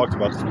Dave, we've talked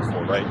about this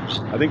before, right?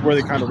 I think where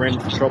they kind of ran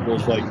into trouble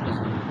is like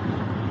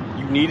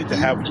you needed to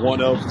have one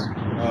of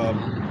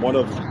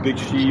Big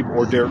Sheeb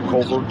or Derek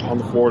Culver on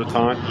the floor at a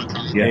time.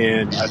 Yeah.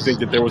 And I think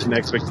that there was an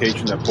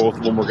expectation that both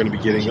of them were going to be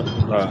getting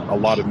a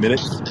lot of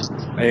minutes.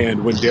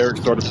 And when Derek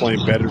started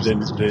playing better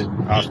than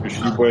Oscar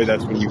Tshiebwe,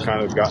 that's when you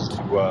kind of got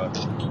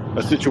to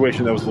a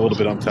situation that was a little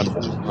bit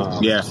untenable.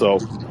 So,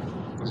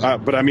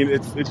 but I mean,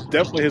 it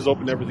definitely has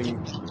opened everything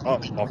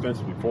up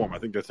offensively for him. I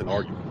think that's an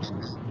argument.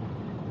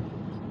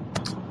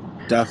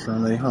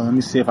 Definitely. Let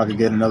me see if I could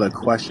get another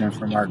question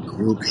from our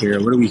group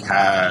here. What do we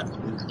have?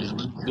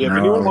 Yeah, if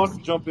anyone wants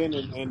to jump in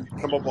and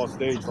come up on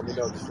stage, let me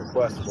know. Just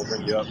request, and we'll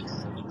bring you up.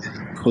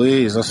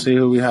 Please, let's see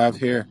who we have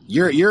here.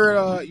 You're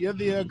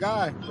the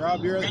guy,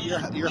 Rob.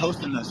 You're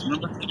hosting this.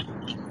 Remember?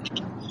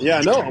 Yeah,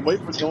 I know. I'm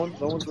waiting for no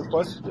one's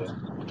requested yet.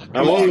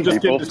 I'm also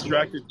just getting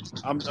distracted.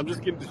 I'm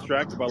just getting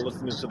distracted by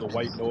listening to the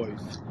white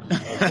noise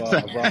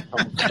of Rob.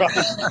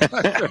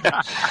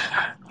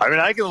 I mean,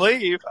 I can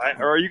leave,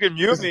 or you can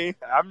mute me.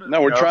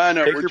 We're trying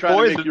to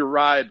make your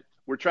ride.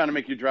 We're trying to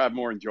make your drive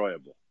more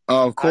enjoyable.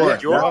 Oh, of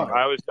course.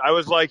 I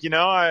was like,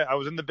 I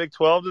was in the Big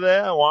 12 today.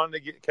 I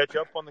wanted to catch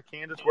up on the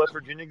Kansas-West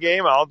Virginia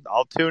game.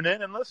 I'll tune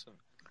in and listen.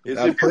 Is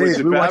it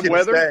bad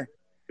weather?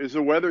 Is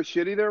the weather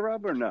shitty there,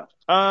 Rob, or no?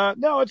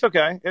 No, it's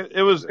okay.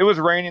 It was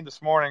raining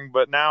this morning,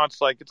 but now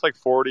it's like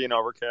 40 and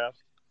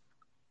overcast.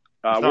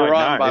 We're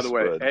on, by the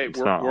way. Hey,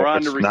 we're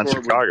on to record. Not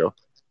Chicago.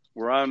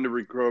 We're on to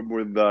record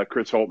with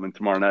Chris Holtman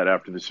tomorrow night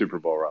after the Super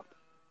Bowl, Rob.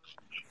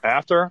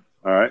 After?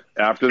 All right,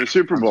 after the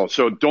Super Bowl.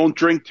 So don't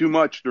drink too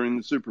much during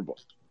the Super Bowl.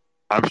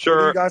 I'm sure.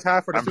 What do you guys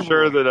have for the I'm Super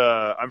sure Bowl?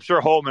 that I'm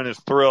sure Holtman is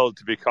thrilled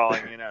to be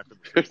calling in after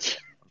the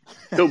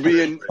He'll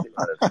be in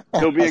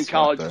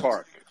College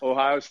Park.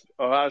 Ohio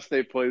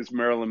State plays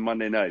Maryland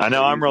Monday night. I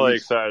know. I'm really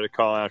excited to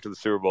call after the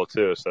Super Bowl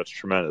too. So that's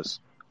tremendous.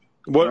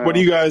 What do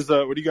you guys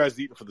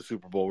eating for the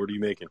Super Bowl? What are you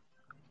making?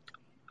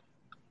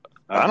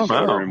 I don't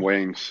know. Ordering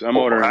wings. I'm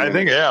ordering. I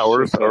think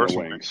order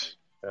wings.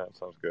 Yeah, that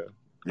sounds good.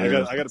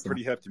 Yeah, I got a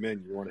pretty hefty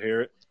menu. You want to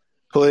hear it?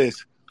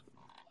 Please.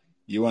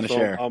 You want to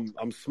share?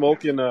 I'm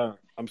smoking a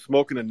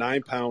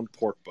 9-pound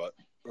pork butt.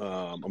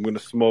 I'm going to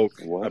smoke.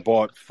 What? I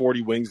bought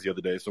 40 wings the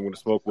other day, so I'm going to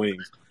smoke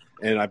wings.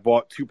 And I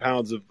bought 2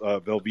 pounds of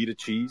Velveeta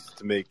cheese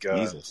to make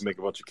a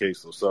bunch of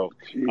queso. So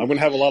I'm going to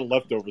have a lot of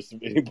leftovers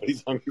if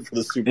anybody's hungry for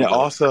the Super Bowl. Yeah,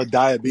 also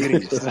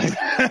diabetes.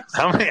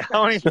 How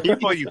many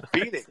people are you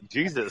feeding?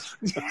 Jesus.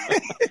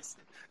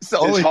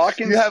 So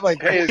Hawkins, you have like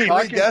 3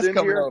 guests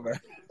coming here? over.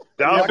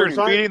 Dowser's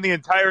feeding the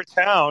entire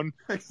town.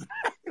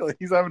 Exactly.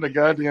 He's having a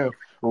goddamn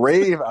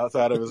rave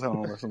outside of his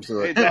home or some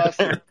sort. Hey,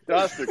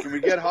 Doster, can we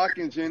get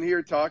Hawkins in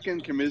here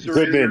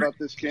commiserating about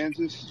this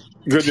Kansas?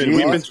 Goodman,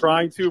 we've been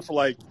trying to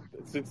for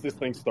since this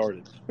thing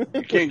started.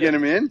 You can't get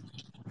him in?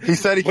 He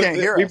said he can't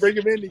hear us. We bring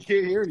him in, he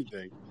can't hear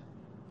anything.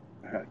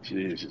 Oh,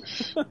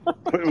 Jesus.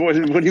 What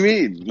do you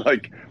mean?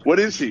 What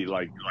is he?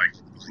 Like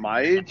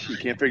my age? He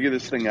can't figure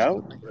this thing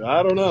out?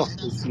 I don't know.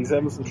 He's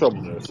having some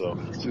trouble there, so.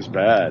 This is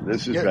bad.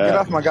 Get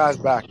off my guy's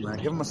back, man.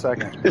 Give him a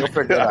second. He'll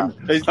figure it out.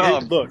 Hey,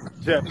 look,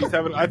 Jeff,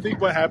 I think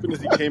what happened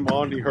is he came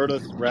on, he heard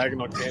us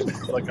ragging on Kansas.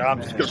 He's like,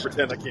 I'm just going to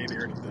pretend I can't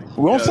hear anything.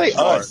 We won't say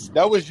us.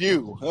 That was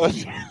you.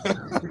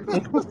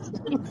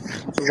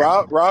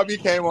 Robbie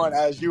came on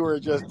as you were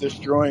just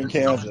destroying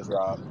Kansas,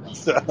 Rob.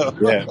 So.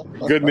 Yeah.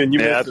 Goodman, you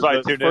missed that's what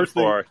I tuned in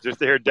for. Just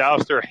to hear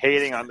Dowster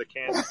hating on the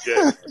Kansas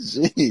Jets.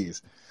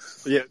 Jeez.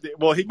 Yeah,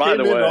 well, he By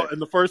came the in way.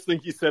 and the first thing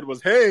he said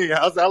was, "Hey,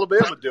 how's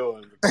Alabama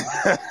doing?"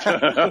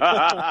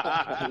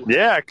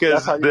 Yeah, because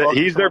That's how you welcome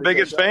he's their somebody to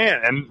biggest the show.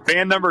 fan. And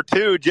fan number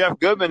 2, Jeff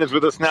Goodman, is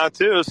with us now,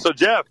 too. So,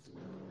 Jeff,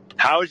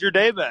 how's your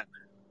day been?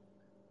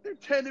 They're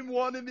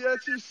 10-1 in the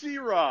SEC,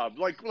 Rob.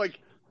 Like,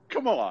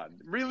 come on,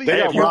 really? They Hey,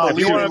 got if you robbed.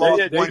 want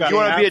They to got be a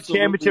absolutely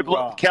championship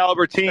robbed.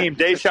 caliber team,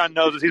 Deshaun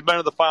knows this. He's been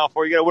to the Final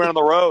Four. You got to win on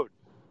the road.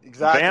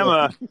 Exactly.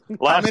 Bama,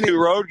 last many- 2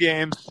 road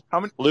games,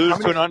 lose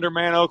to an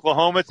undermanned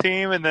Oklahoma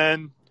team, and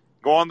then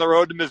go on the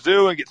road to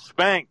Mizzou and get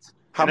spanked.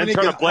 How And then many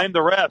try to ga- blame the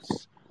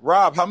refs.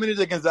 Rob, how many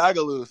did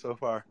Gonzaga lose so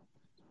far?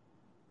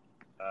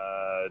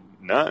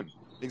 None.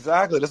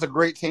 Exactly. That's a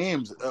great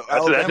team.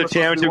 That's a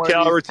championship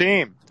caliber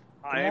team.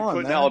 I ain't on,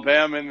 putting man.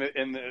 Alabama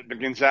in the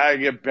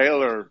Gonzaga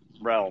Baylor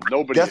realm.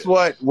 Nobody. Guess is.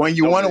 what? When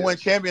you want to Nobody win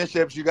is.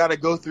 championships, you got to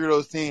go through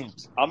those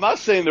teams. I'm not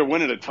saying they're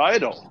winning a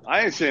title.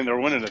 I ain't saying they're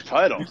winning a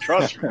title.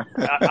 Trust me.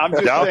 I'm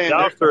just saying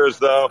Doubters,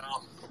 though.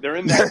 they're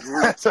in that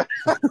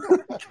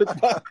group.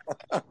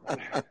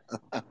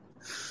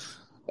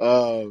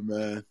 Oh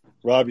man,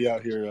 Robbie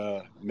out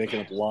here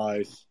making up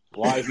lies.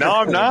 No,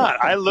 I'm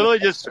not. I literally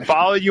just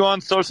follow you on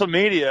social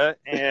media,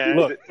 and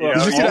Look, you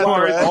see that all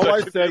thread?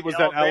 I said was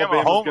that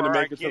Alabama's going to homer. make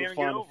I it to can't the even get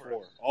Final over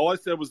Four. All I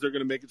said was they're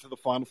going to make it to the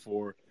Final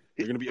Four.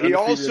 They're going to be He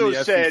undefeated also in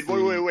the said, SEC.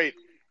 wait.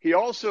 He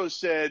also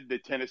said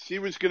that Tennessee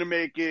was going to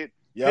make it.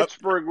 Yep.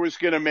 Pittsburgh was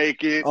going to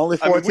make it. Only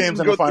 4 we teams can in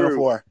the go Final through-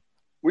 Four.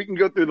 We can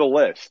go through the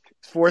list.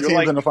 4 You're teams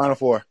like- in the Final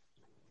Four.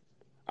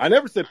 I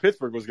never said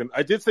Pittsburgh was going to.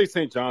 I did say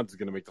St. John's is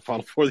going to make the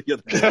Final Four the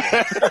other day.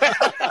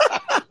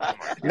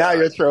 Now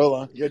you're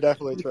trolling. You're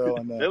definitely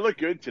trolling. They That. look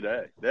good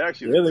today. They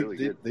actually look really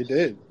good. they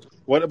did.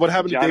 What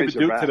happened Johnny's to David are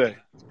Duke back. today?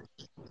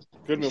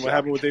 Goodman, what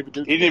happened with David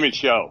Duke? He didn't even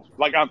show.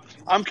 Like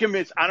I'm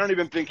convinced. I don't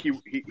even think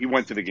he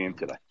went to the game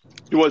today.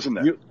 He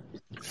wasn't there.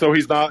 So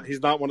he's not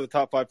one of the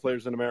top 5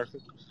 players in America?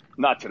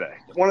 Not today.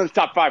 One of the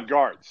top 5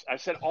 guards. I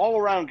said all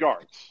around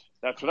guards.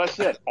 That's what I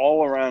said.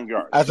 All around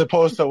guards. As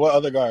opposed to what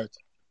other guards?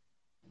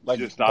 Like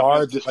Just not-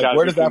 guards. just Like gotta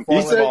where be does that com- fall?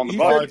 He said, in? he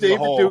Guards said as a David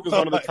whole. Duke is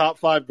one of the top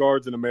 5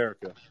 guards in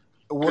America.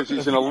 Because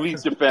he's an elite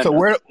defender. So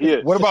where? He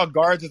is. What about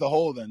guards as a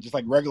whole then? Just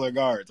like regular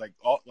guards, like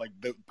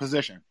the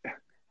position.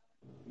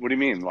 What do you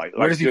mean? Like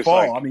Where does he just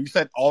fall? like- I mean, you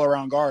said all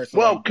around guards. So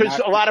well, like, because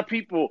not- a lot of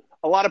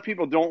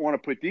people don't want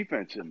to put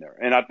defense in there,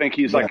 and I think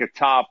he's like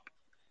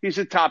he's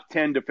a top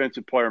 10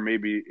 defensive player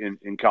maybe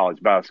in college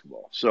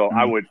basketball. So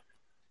I would,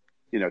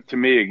 to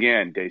me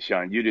again,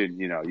 Deshaun, you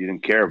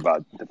didn't care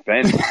about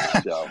defending.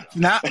 So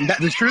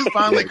the truth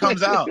finally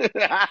comes out.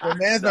 The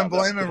man's been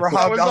blaming Rob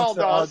That was all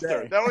Doster all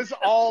Doster. day. That was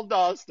all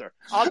Doster.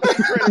 I'll take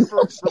credit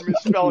for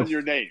misspelling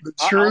your name. The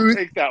I'll truth-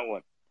 take that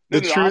one.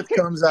 The No, truth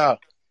comes out.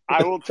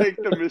 I will take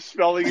the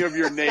misspelling of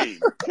your name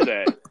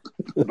today,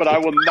 but I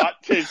will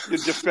not take the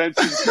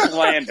defensive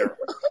slander.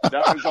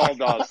 That was all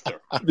Doster.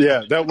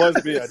 Yeah, that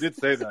was me. I did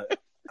say that. It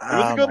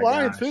was a good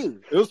line,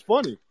 too. It was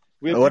funny.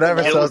 We had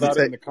Whatever people sells the about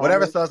it in tickets. Whatever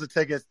comments. sells the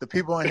tickets. The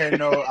people in here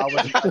know I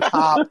was the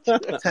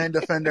top 10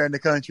 defender in the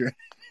country.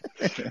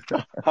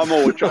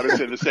 Hummel would try to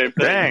say the same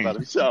thing Dang. about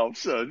himself.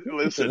 So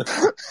listen,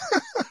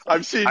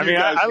 I've seen I you mean,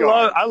 guys I go.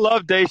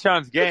 love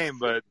Deshaun's game,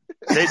 but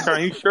Deshaun, are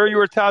you sure you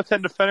were top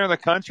 10 defender in the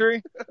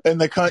country? In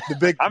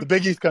the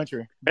Big East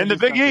country. In the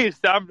Big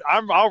East,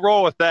 I'll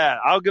roll with that.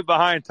 I'll get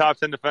behind top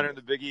 10 defender in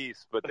the Big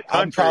East, but the I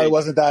country, probably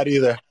wasn't that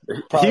either.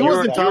 He you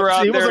wasn't were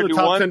out he there wasn't a do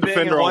top one 10 thing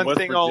defender and on one West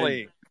thing Virginia.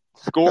 only: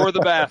 score the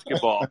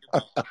basketball.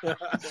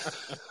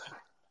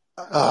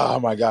 Oh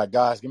my God,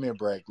 guys, give me a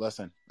break.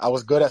 Listen, I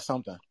was good at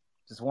something.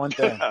 Just one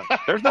thing.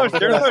 There's no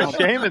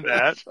shame in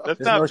that. That's There's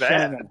not no bad.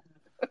 shame in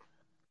it.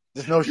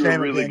 There's no You were shame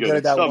in really being good good at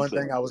at that one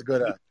something. thing I was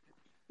good at.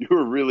 You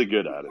were really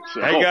good at it.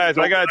 So Hey guys,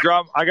 I gotta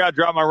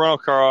drop my rental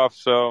car off.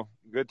 So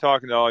good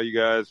talking to all you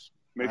guys.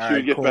 Make All sure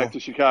you right, get cool. back to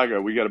Chicago.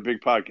 We got a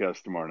big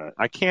podcast tomorrow night.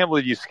 I can't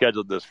believe you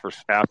scheduled this for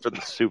after the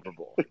Super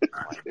Bowl. Oh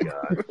my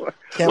God!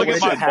 Can't Look wait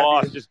at my to have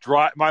boss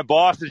you. My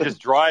boss is just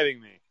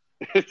driving me.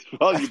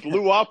 Well, you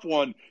blew off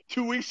one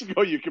 2 weeks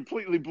ago. You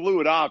completely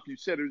blew it off. You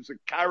said it was a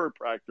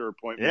chiropractor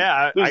appointment. Yeah,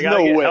 I There's gotta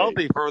no get way.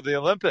 healthy for the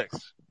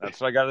Olympics. That's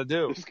what I gotta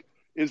do.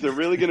 Is there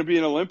really going to be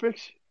an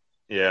Olympics?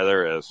 Yeah,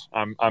 there is.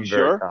 I'm You very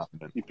sure?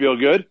 confident. You feel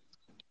good?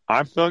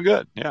 I'm feeling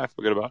good. Yeah, I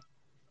feel good about it.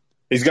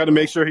 He's got to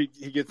make sure he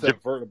gets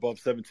that vert above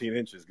 17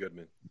 inches,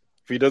 Goodman.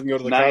 If he doesn't go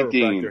to the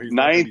chiropractor, he's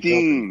not gonna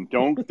be 19.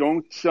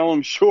 Don't sell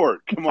him short.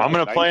 Come on. I'm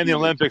going to play in the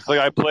 19. Olympics like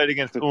I played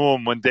against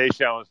when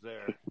Deshaun was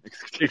there.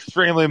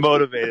 Extremely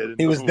motivated.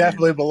 He was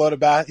definitely below the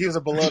bat. He was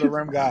a below the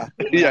rim guy.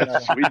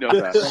 Yes, we know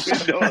that.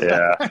 We know that.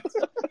 Yeah.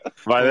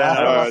 By then,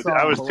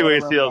 I was 2 Below the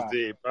rim ACLs guy.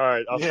 deep. All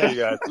right, I'll Yeah. see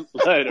you guys.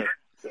 Later.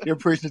 You're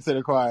preaching to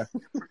the choir.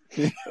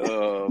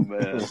 Oh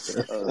man,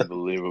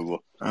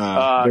 unbelievable.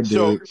 Good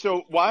dude.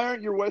 So why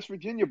aren't your West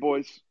Virginia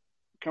boys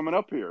coming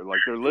up here? Like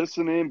they're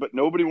listening, but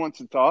nobody wants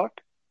to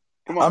talk.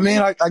 Come on. I mean,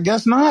 I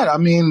guess not. I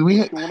mean,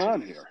 what's going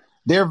on here?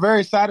 they're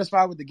very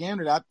satisfied with the game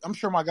today. I'm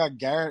sure my guy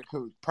Garrett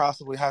could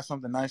possibly have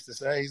something nice to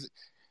say.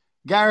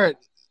 Garrett,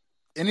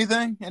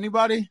 anything?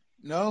 Anybody?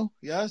 No?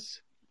 Yes?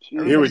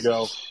 Here we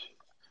go.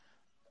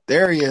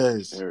 There he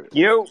is. There it is.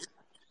 You.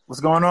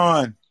 What's going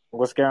on?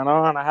 What's going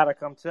on? I had to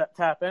come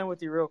tap in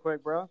with you real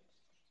quick, bro.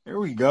 Here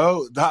we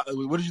go.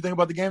 What did you think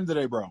about the game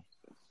today, bro?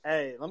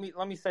 Hey, let me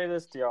say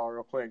this to y'all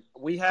real quick.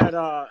 We had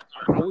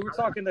we were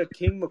talking to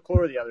King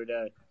McClure the other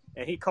day,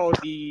 and he called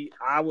the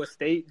Iowa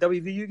State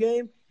WVU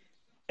game,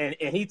 and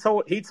he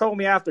told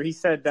me after, he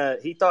said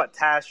that he thought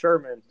Taz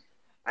Sherman.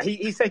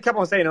 He kept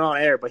on saying it on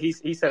air, but he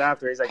said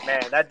after, he's like,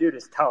 man, that dude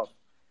is tough.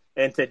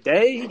 And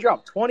today he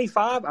dropped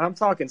 25, and I'm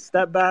talking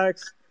step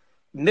backs,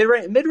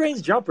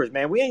 mid-range jumpers,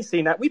 man. We ain't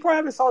seen that. We probably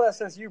haven't saw that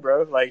since you,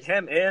 bro. Like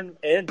him and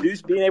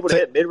Deuce being able to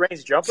hit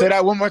mid-range jumpers. Say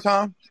that one more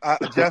time.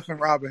 Jeff and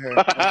Rob are here.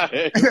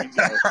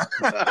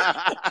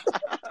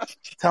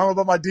 Tell them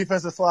about my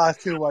defensive slides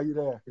too while you're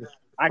there.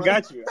 I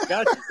got you.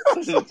 But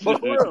for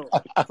real,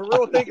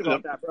 think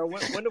about that, bro.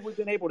 When have we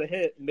been able to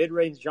hit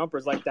mid-range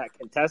jumpers like that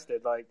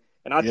contested? Like,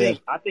 and I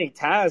think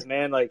Taz,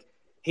 man, like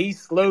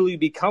he's slowly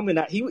becoming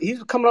that.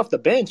 He's coming off the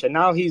bench, and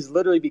now he's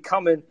literally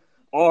becoming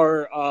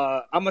our.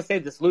 I'm gonna say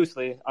this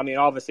loosely. I mean,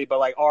 obviously, but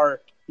like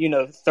our,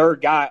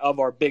 third guy of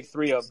our big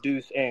three of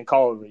Deuce and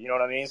Culver. You know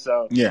what I mean?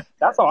 So yeah,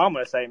 that's all I'm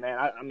gonna say, man.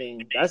 I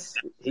mean,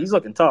 he's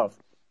looking tough.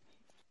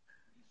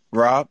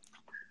 Rob,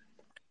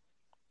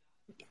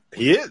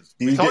 he is.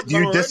 Do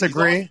you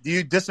disagree? Do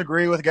you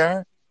disagree with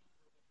Garrett?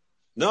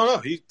 No.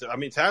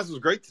 Taz was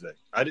great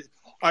today.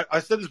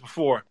 I said this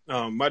before.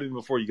 Might have been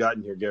before you got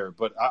in here, Garrett.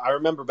 But I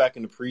remember back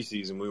in the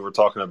preseason we were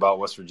talking about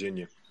West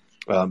Virginia.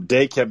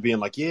 Day kept being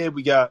like, "Yeah,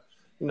 we got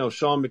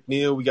Sean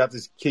McNeil. We got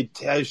this kid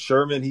Taz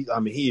Sherman.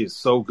 He is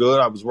so good.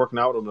 I was working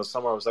out with him this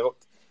summer. I was like, oh,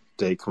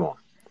 Day, come on,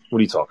 what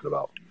are you talking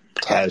about?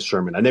 Taz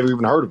Sherman. I never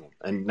even heard of him,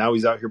 and now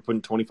he's out here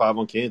putting 25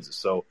 on Kansas.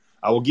 So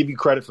I will give you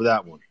credit for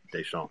that one,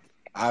 Deshaun.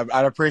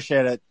 I'd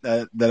appreciate it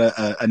that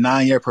a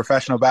 9-year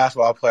professional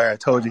basketball player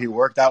told you he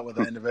worked out with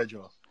an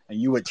individual, and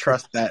you would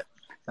trust that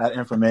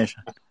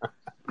information.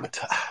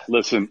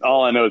 Listen,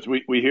 all I know is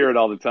we hear it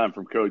all the time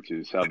from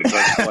coaches how the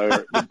best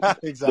player,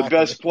 exactly. the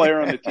best player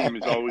on the team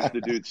is always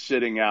the dude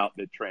sitting out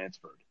that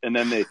transferred, and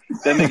then they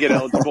get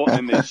eligible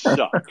and they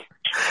suck.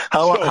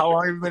 How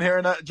long have you been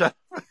hearing that, Jeff?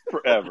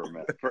 Forever,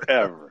 man,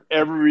 forever.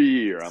 Every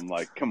year, I'm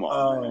like, come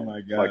on, man.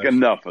 My God, like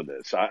enough of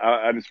this.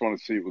 I just want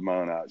to see it with my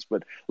own eyes.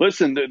 But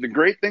listen, the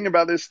great thing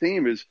about this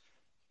team is,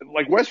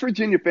 like, West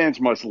Virginia fans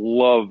must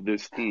love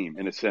this team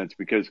in a sense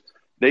because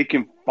they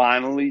can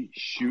finally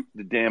shoot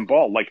the damn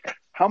ball. Like,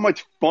 how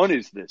much fun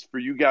is this for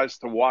you guys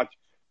to watch?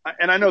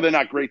 And I know they're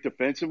not great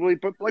defensively,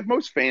 but like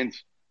most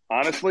fans,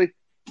 honestly,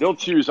 they'll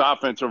choose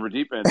offense over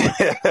defense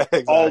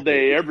exactly. all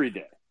day, every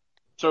day.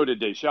 So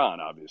did Deshaun,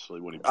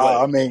 obviously, when he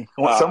played.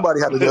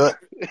 Somebody had to do it.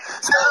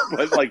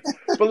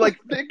 but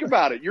think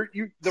about it.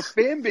 The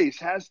fan base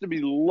has to be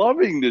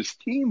loving this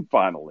team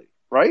finally,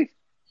 right?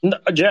 No,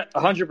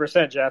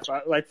 100%, Jeff.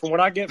 From what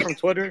I get from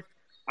Twitter,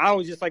 I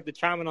always just like to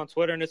chime in on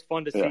Twitter, and it's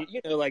fun to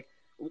see. Like,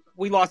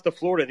 we lost to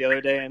Florida the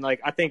other day, and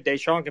like I think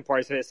Deshaun can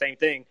probably say the same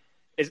thing.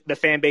 The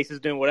fan base is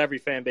doing what every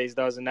fan base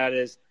does, and that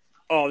is,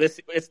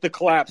 it's the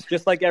collapse,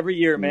 just like every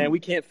year, man. We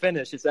can't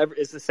finish. It's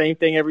the same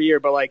thing every year.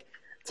 But like,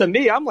 to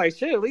me, I'm like,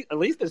 shit. At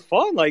least it's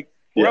fun. Like,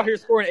 we're out here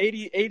scoring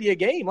 80 a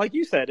game, like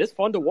you said. It's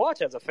fun to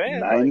watch as a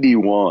fan.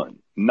 91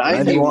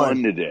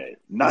 today.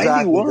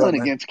 91 exactly,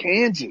 against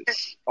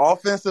Kansas.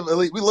 Offensive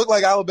elite. We look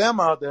like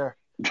Alabama out there.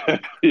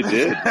 You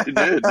did,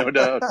 no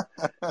doubt.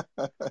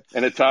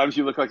 And at times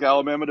you look like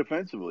Alabama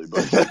defensively,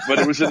 but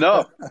it was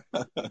enough.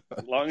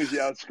 As long as you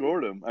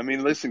outscored them. I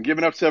mean, listen,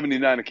 giving up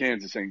 79 to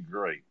Kansas ain't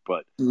great,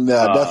 but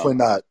no, definitely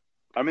not.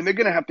 I mean, they're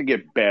going to have to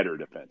get better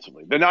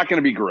defensively. They're not going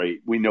to be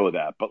great. We know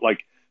that, but like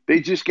they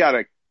just got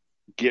to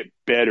get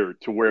better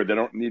to where they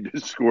don't need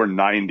to score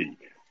 90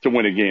 to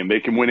win a game.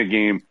 They can win a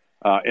game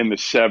in the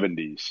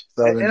 70s.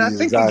 And I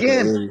think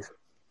again,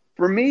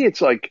 for me, it's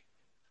like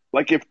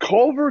if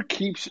Culver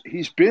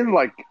he's been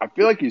like, I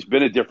feel like he's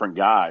been a different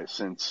guy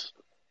since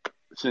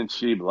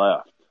Sheeb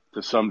left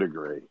to some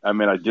degree. I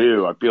mean, I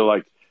do. I feel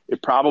like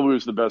it probably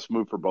was the best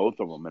move for both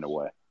of them in a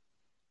way.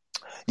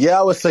 Yeah,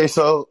 I would say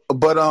so.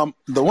 But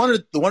one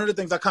of the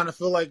things I kind of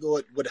feel like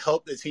would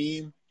help the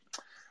team.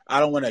 I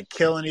don't want to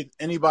kill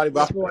anybody,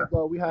 but I feel like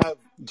we have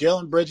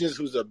Jalen Bridges,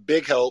 who's a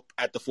big help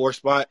at the 4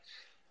 spot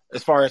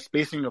as far as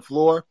spacing the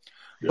floor.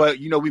 Yeah. But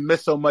we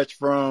miss so much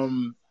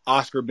from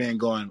Oscar being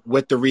gone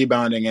with the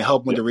rebounding and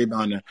helping with the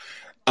rebounding.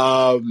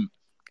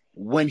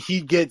 When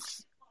he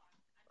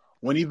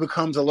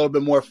becomes a little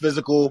bit more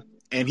physical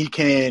and he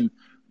can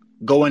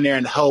go in there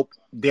and help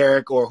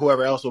Derek or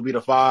whoever else will be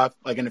the 5,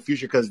 like in the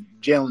future, because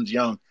Jalen's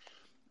young.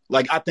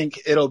 Like, I think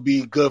it'll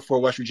be good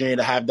for West Virginia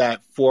to have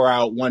that 4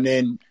 out, 1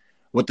 in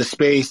with the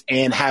space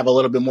and have a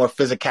little bit more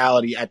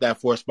physicality at that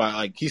 4 spot.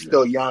 Like, he's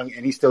still young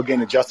and he's still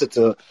getting adjusted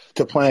to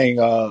playing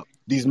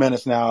these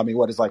minutes now. I mean,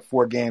 it's like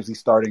 4 games he's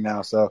starting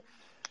now. So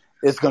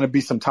it's going to be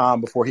some time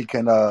before he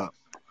can,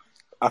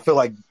 I feel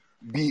like,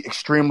 be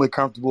extremely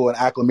comfortable and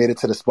acclimated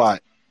to the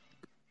spot.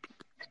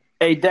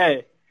 Hey,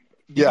 Day.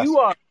 Yes.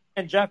 You,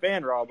 and Jeff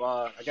and Rob,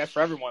 I guess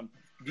for everyone,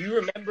 do you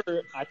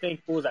remember, I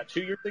think, what was that,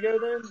 2 years ago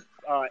then?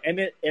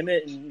 Emmett and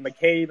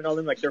McCabe and all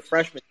them, like their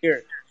freshman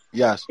year.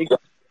 Yes.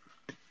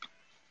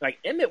 like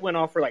Emmett went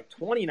off for like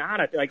 29.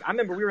 I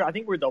remember I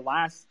think we were the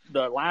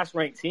last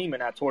ranked team in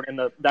that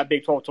that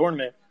Big 12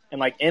 tournament, and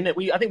like Emmett,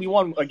 I think we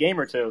won a game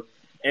or two,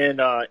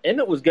 and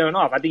Emmett was going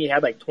off. I think he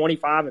had like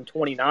 25 and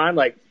 29.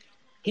 Like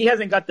he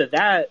hasn't got to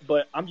that,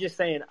 but I'm just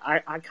saying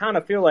I kind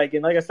of feel like,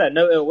 and like I said,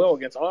 no ill will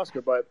against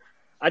Oscar, but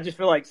I just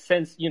feel like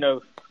since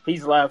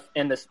he's left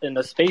in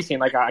the spacing,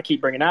 like I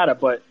keep bringing that up,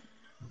 but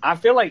I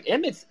feel like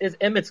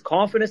Emmett's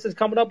confidence is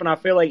coming up, and I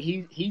feel like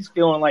he's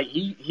feeling like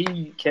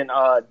he can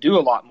do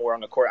a lot more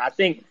on the court. I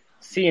think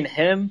seeing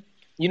him,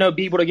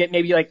 be able to get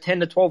maybe like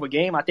 10 to 12 a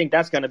game, I think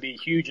that's going to be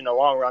huge in the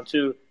long run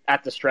too.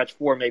 At the stretch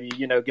 4, maybe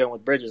going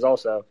with Bridges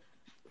also.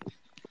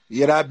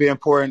 Yeah, that'd be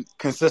important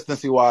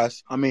consistency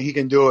wise. I mean, he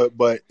can do it,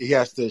 but he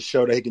has to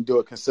show that he can do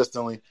it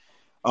consistently.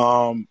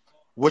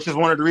 Which is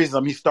one of the reasons. I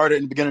mean, he started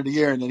in the beginning of the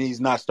year, and then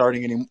he's not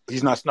starting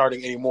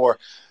anymore.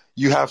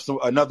 You have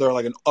another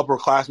like an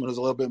upperclassman who's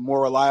a little bit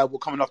more reliable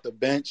coming off the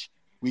bench.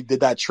 We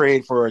did that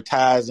trade for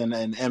Taz and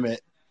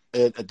Emmett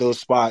at those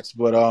spots,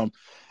 but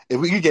if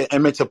we could get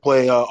Emmett to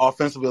play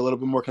offensively a little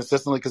bit more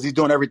consistently, because he's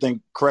doing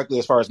everything correctly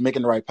as far as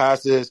making the right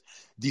passes,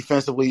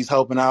 defensively he's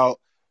helping out,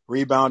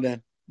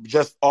 rebounding.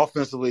 Just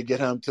offensively, get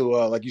him to,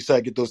 like you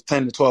said, get those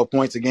 10 to 12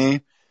 points a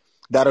game.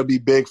 That'll be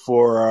big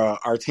for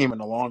our team in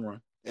the long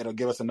run. It'll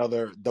give us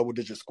another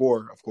double-digit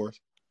score, of course.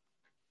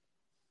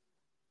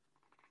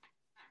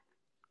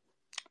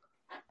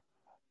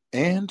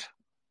 And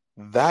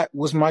that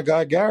was my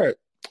guy, Garrett.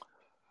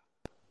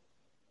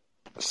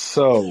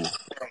 So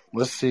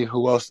let's see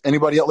who else.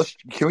 Anybody else?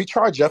 Can we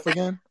try Jeff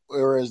again?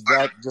 Or is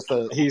that just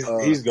he's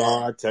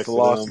gone. I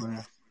texted him.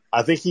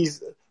 I think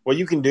what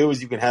you can do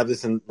is you can have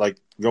this in like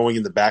going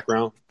in the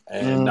background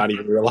and not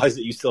even realize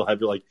that you still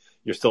have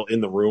you're still in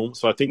the room.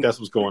 So I think that's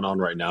what's going on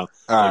right now.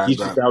 He's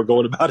just out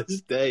going about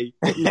his day.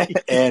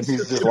 And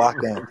he's just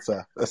locked in.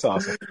 So that's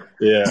awesome.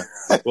 Yeah.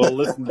 Well,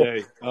 listen,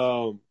 Dave,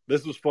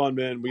 this was fun,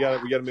 man. We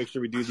gotta make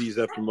sure we do these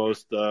after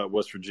most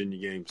West Virginia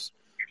games.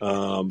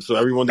 So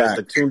everyone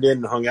that tuned in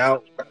and hung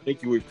out,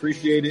 thank you. We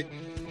appreciate it.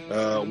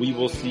 We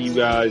will see you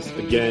guys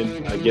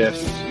again, I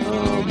guess,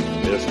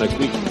 next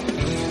week.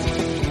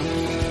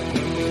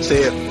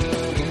 See ya.